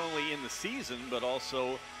undefeated not only in the season but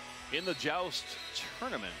also in the Joust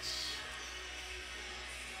tournaments.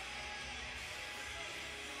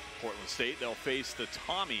 Portland State, they'll face the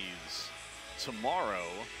Tommies tomorrow.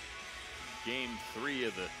 Game 3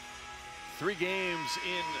 of the 3 games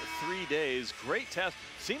in 3 days. Great test.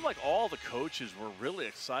 Seemed like all the coaches were really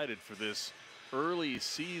excited for this early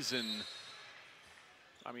season.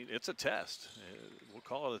 I mean, it's a test. We'll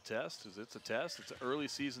call it a test. It's a test. It's an early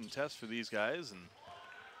season test for these guys, and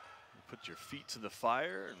you put your feet to the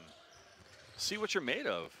fire and see what you're made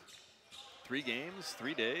of. 3 games,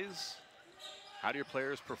 3 days. How do your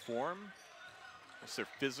players perform? What's their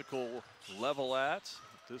physical level at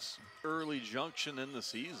this early junction in the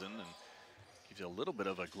season? And gives you a little bit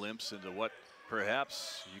of a glimpse into what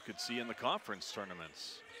perhaps you could see in the conference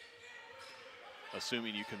tournaments,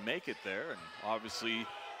 assuming you can make it there. And obviously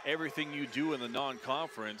everything you do in the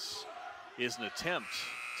non-conference is an attempt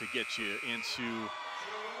to get you into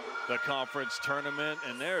the conference tournament.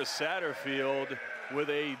 And there's Satterfield with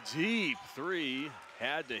a deep 3,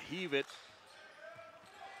 had to heave it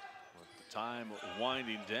with the time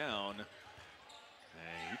winding down,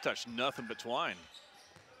 and he touched nothing but twine.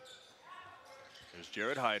 There's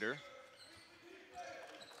Jared Hyder.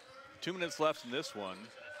 2 minutes left in this one.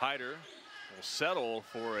 Hyder will settle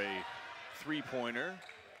for a 3-pointer.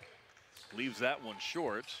 Leaves that one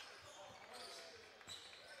short.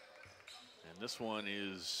 And this one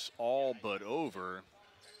is all but over.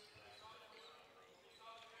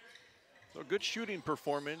 So a good shooting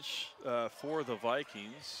performance for the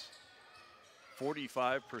Vikings.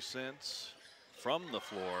 45% from the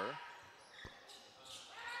floor.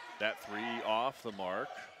 That 3 off the mark.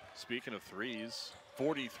 Speaking of threes,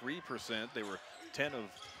 43%. They were 10 of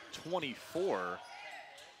 24.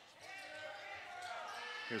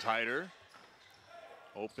 Here's Hyder.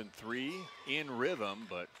 Open 3 in rhythm,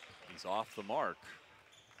 but he's off the mark.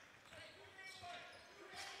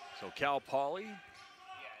 So Cal Poly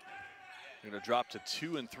going to drop to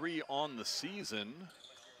 2 and 3 on the season.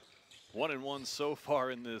 1 and 1 so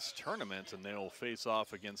far in this tournament, and they'll face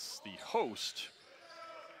off against the host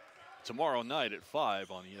tomorrow night at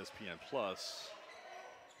 5 on ESPN Plus.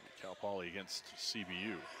 Cal Poly against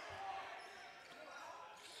CBU.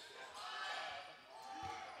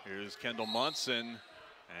 Here's Kendall Munson,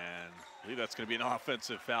 and I believe that's going to be an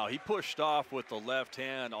offensive foul. He pushed off with the left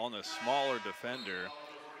hand on the smaller defender.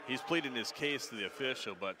 He's pleading his case to the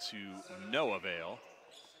official, but to no avail.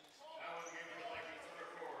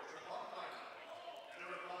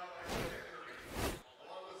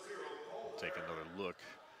 Take another look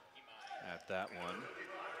at that one.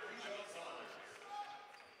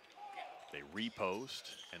 They repost,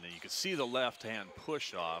 and then you can see the left hand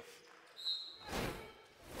push off.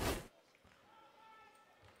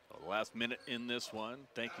 The last minute in this one.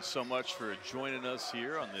 Thank you so much for joining us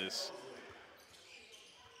here on this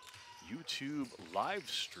YouTube live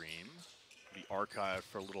stream. Be archived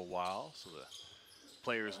for a little while so the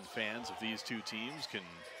players and fans of these two teams can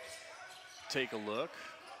take a look.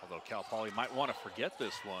 Although Cal Poly might want to forget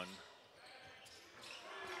this one.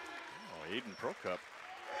 Oh, Aiden Prokup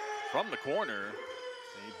from the corner.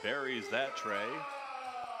 He buries that tray.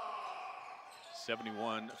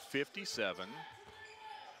 71-57.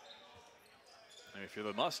 And if you're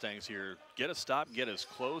the Mustangs here, get a stop, get as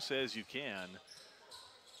close as you can.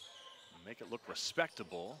 Make it look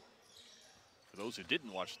respectable. For those who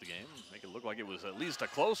didn't watch the game, make it look like it was at least a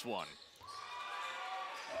close one.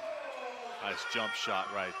 Nice jump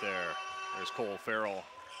shot right there. There's Cole Farrell.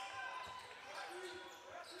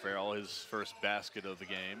 Farrell, his first basket of the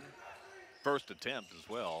game. First attempt as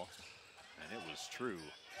well, and it was true.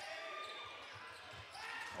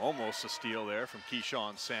 Almost a steal there from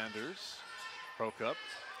Keyshawn Sanders. Prokop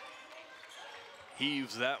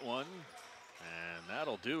heaves that one, and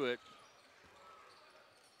that'll do it.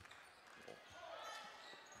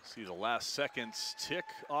 See the last seconds tick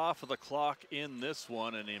off of the clock in this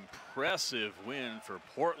one. An impressive win for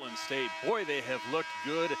Portland State. Boy, they have looked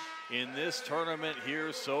good in this tournament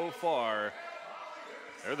here so far.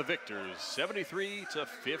 They're the victors,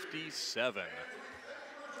 73-57.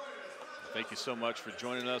 Thank you so much for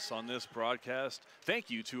joining us on this broadcast. Thank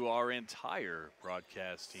you to our entire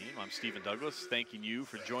broadcast team. I'm Stephen Douglas, thanking you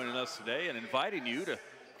for joining us today and inviting you to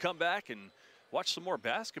come back and watch some more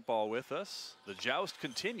basketball with us. The Joust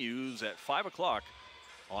continues at 5 o'clock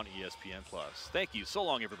on ESPN+. Thank you. So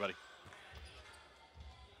long, everybody.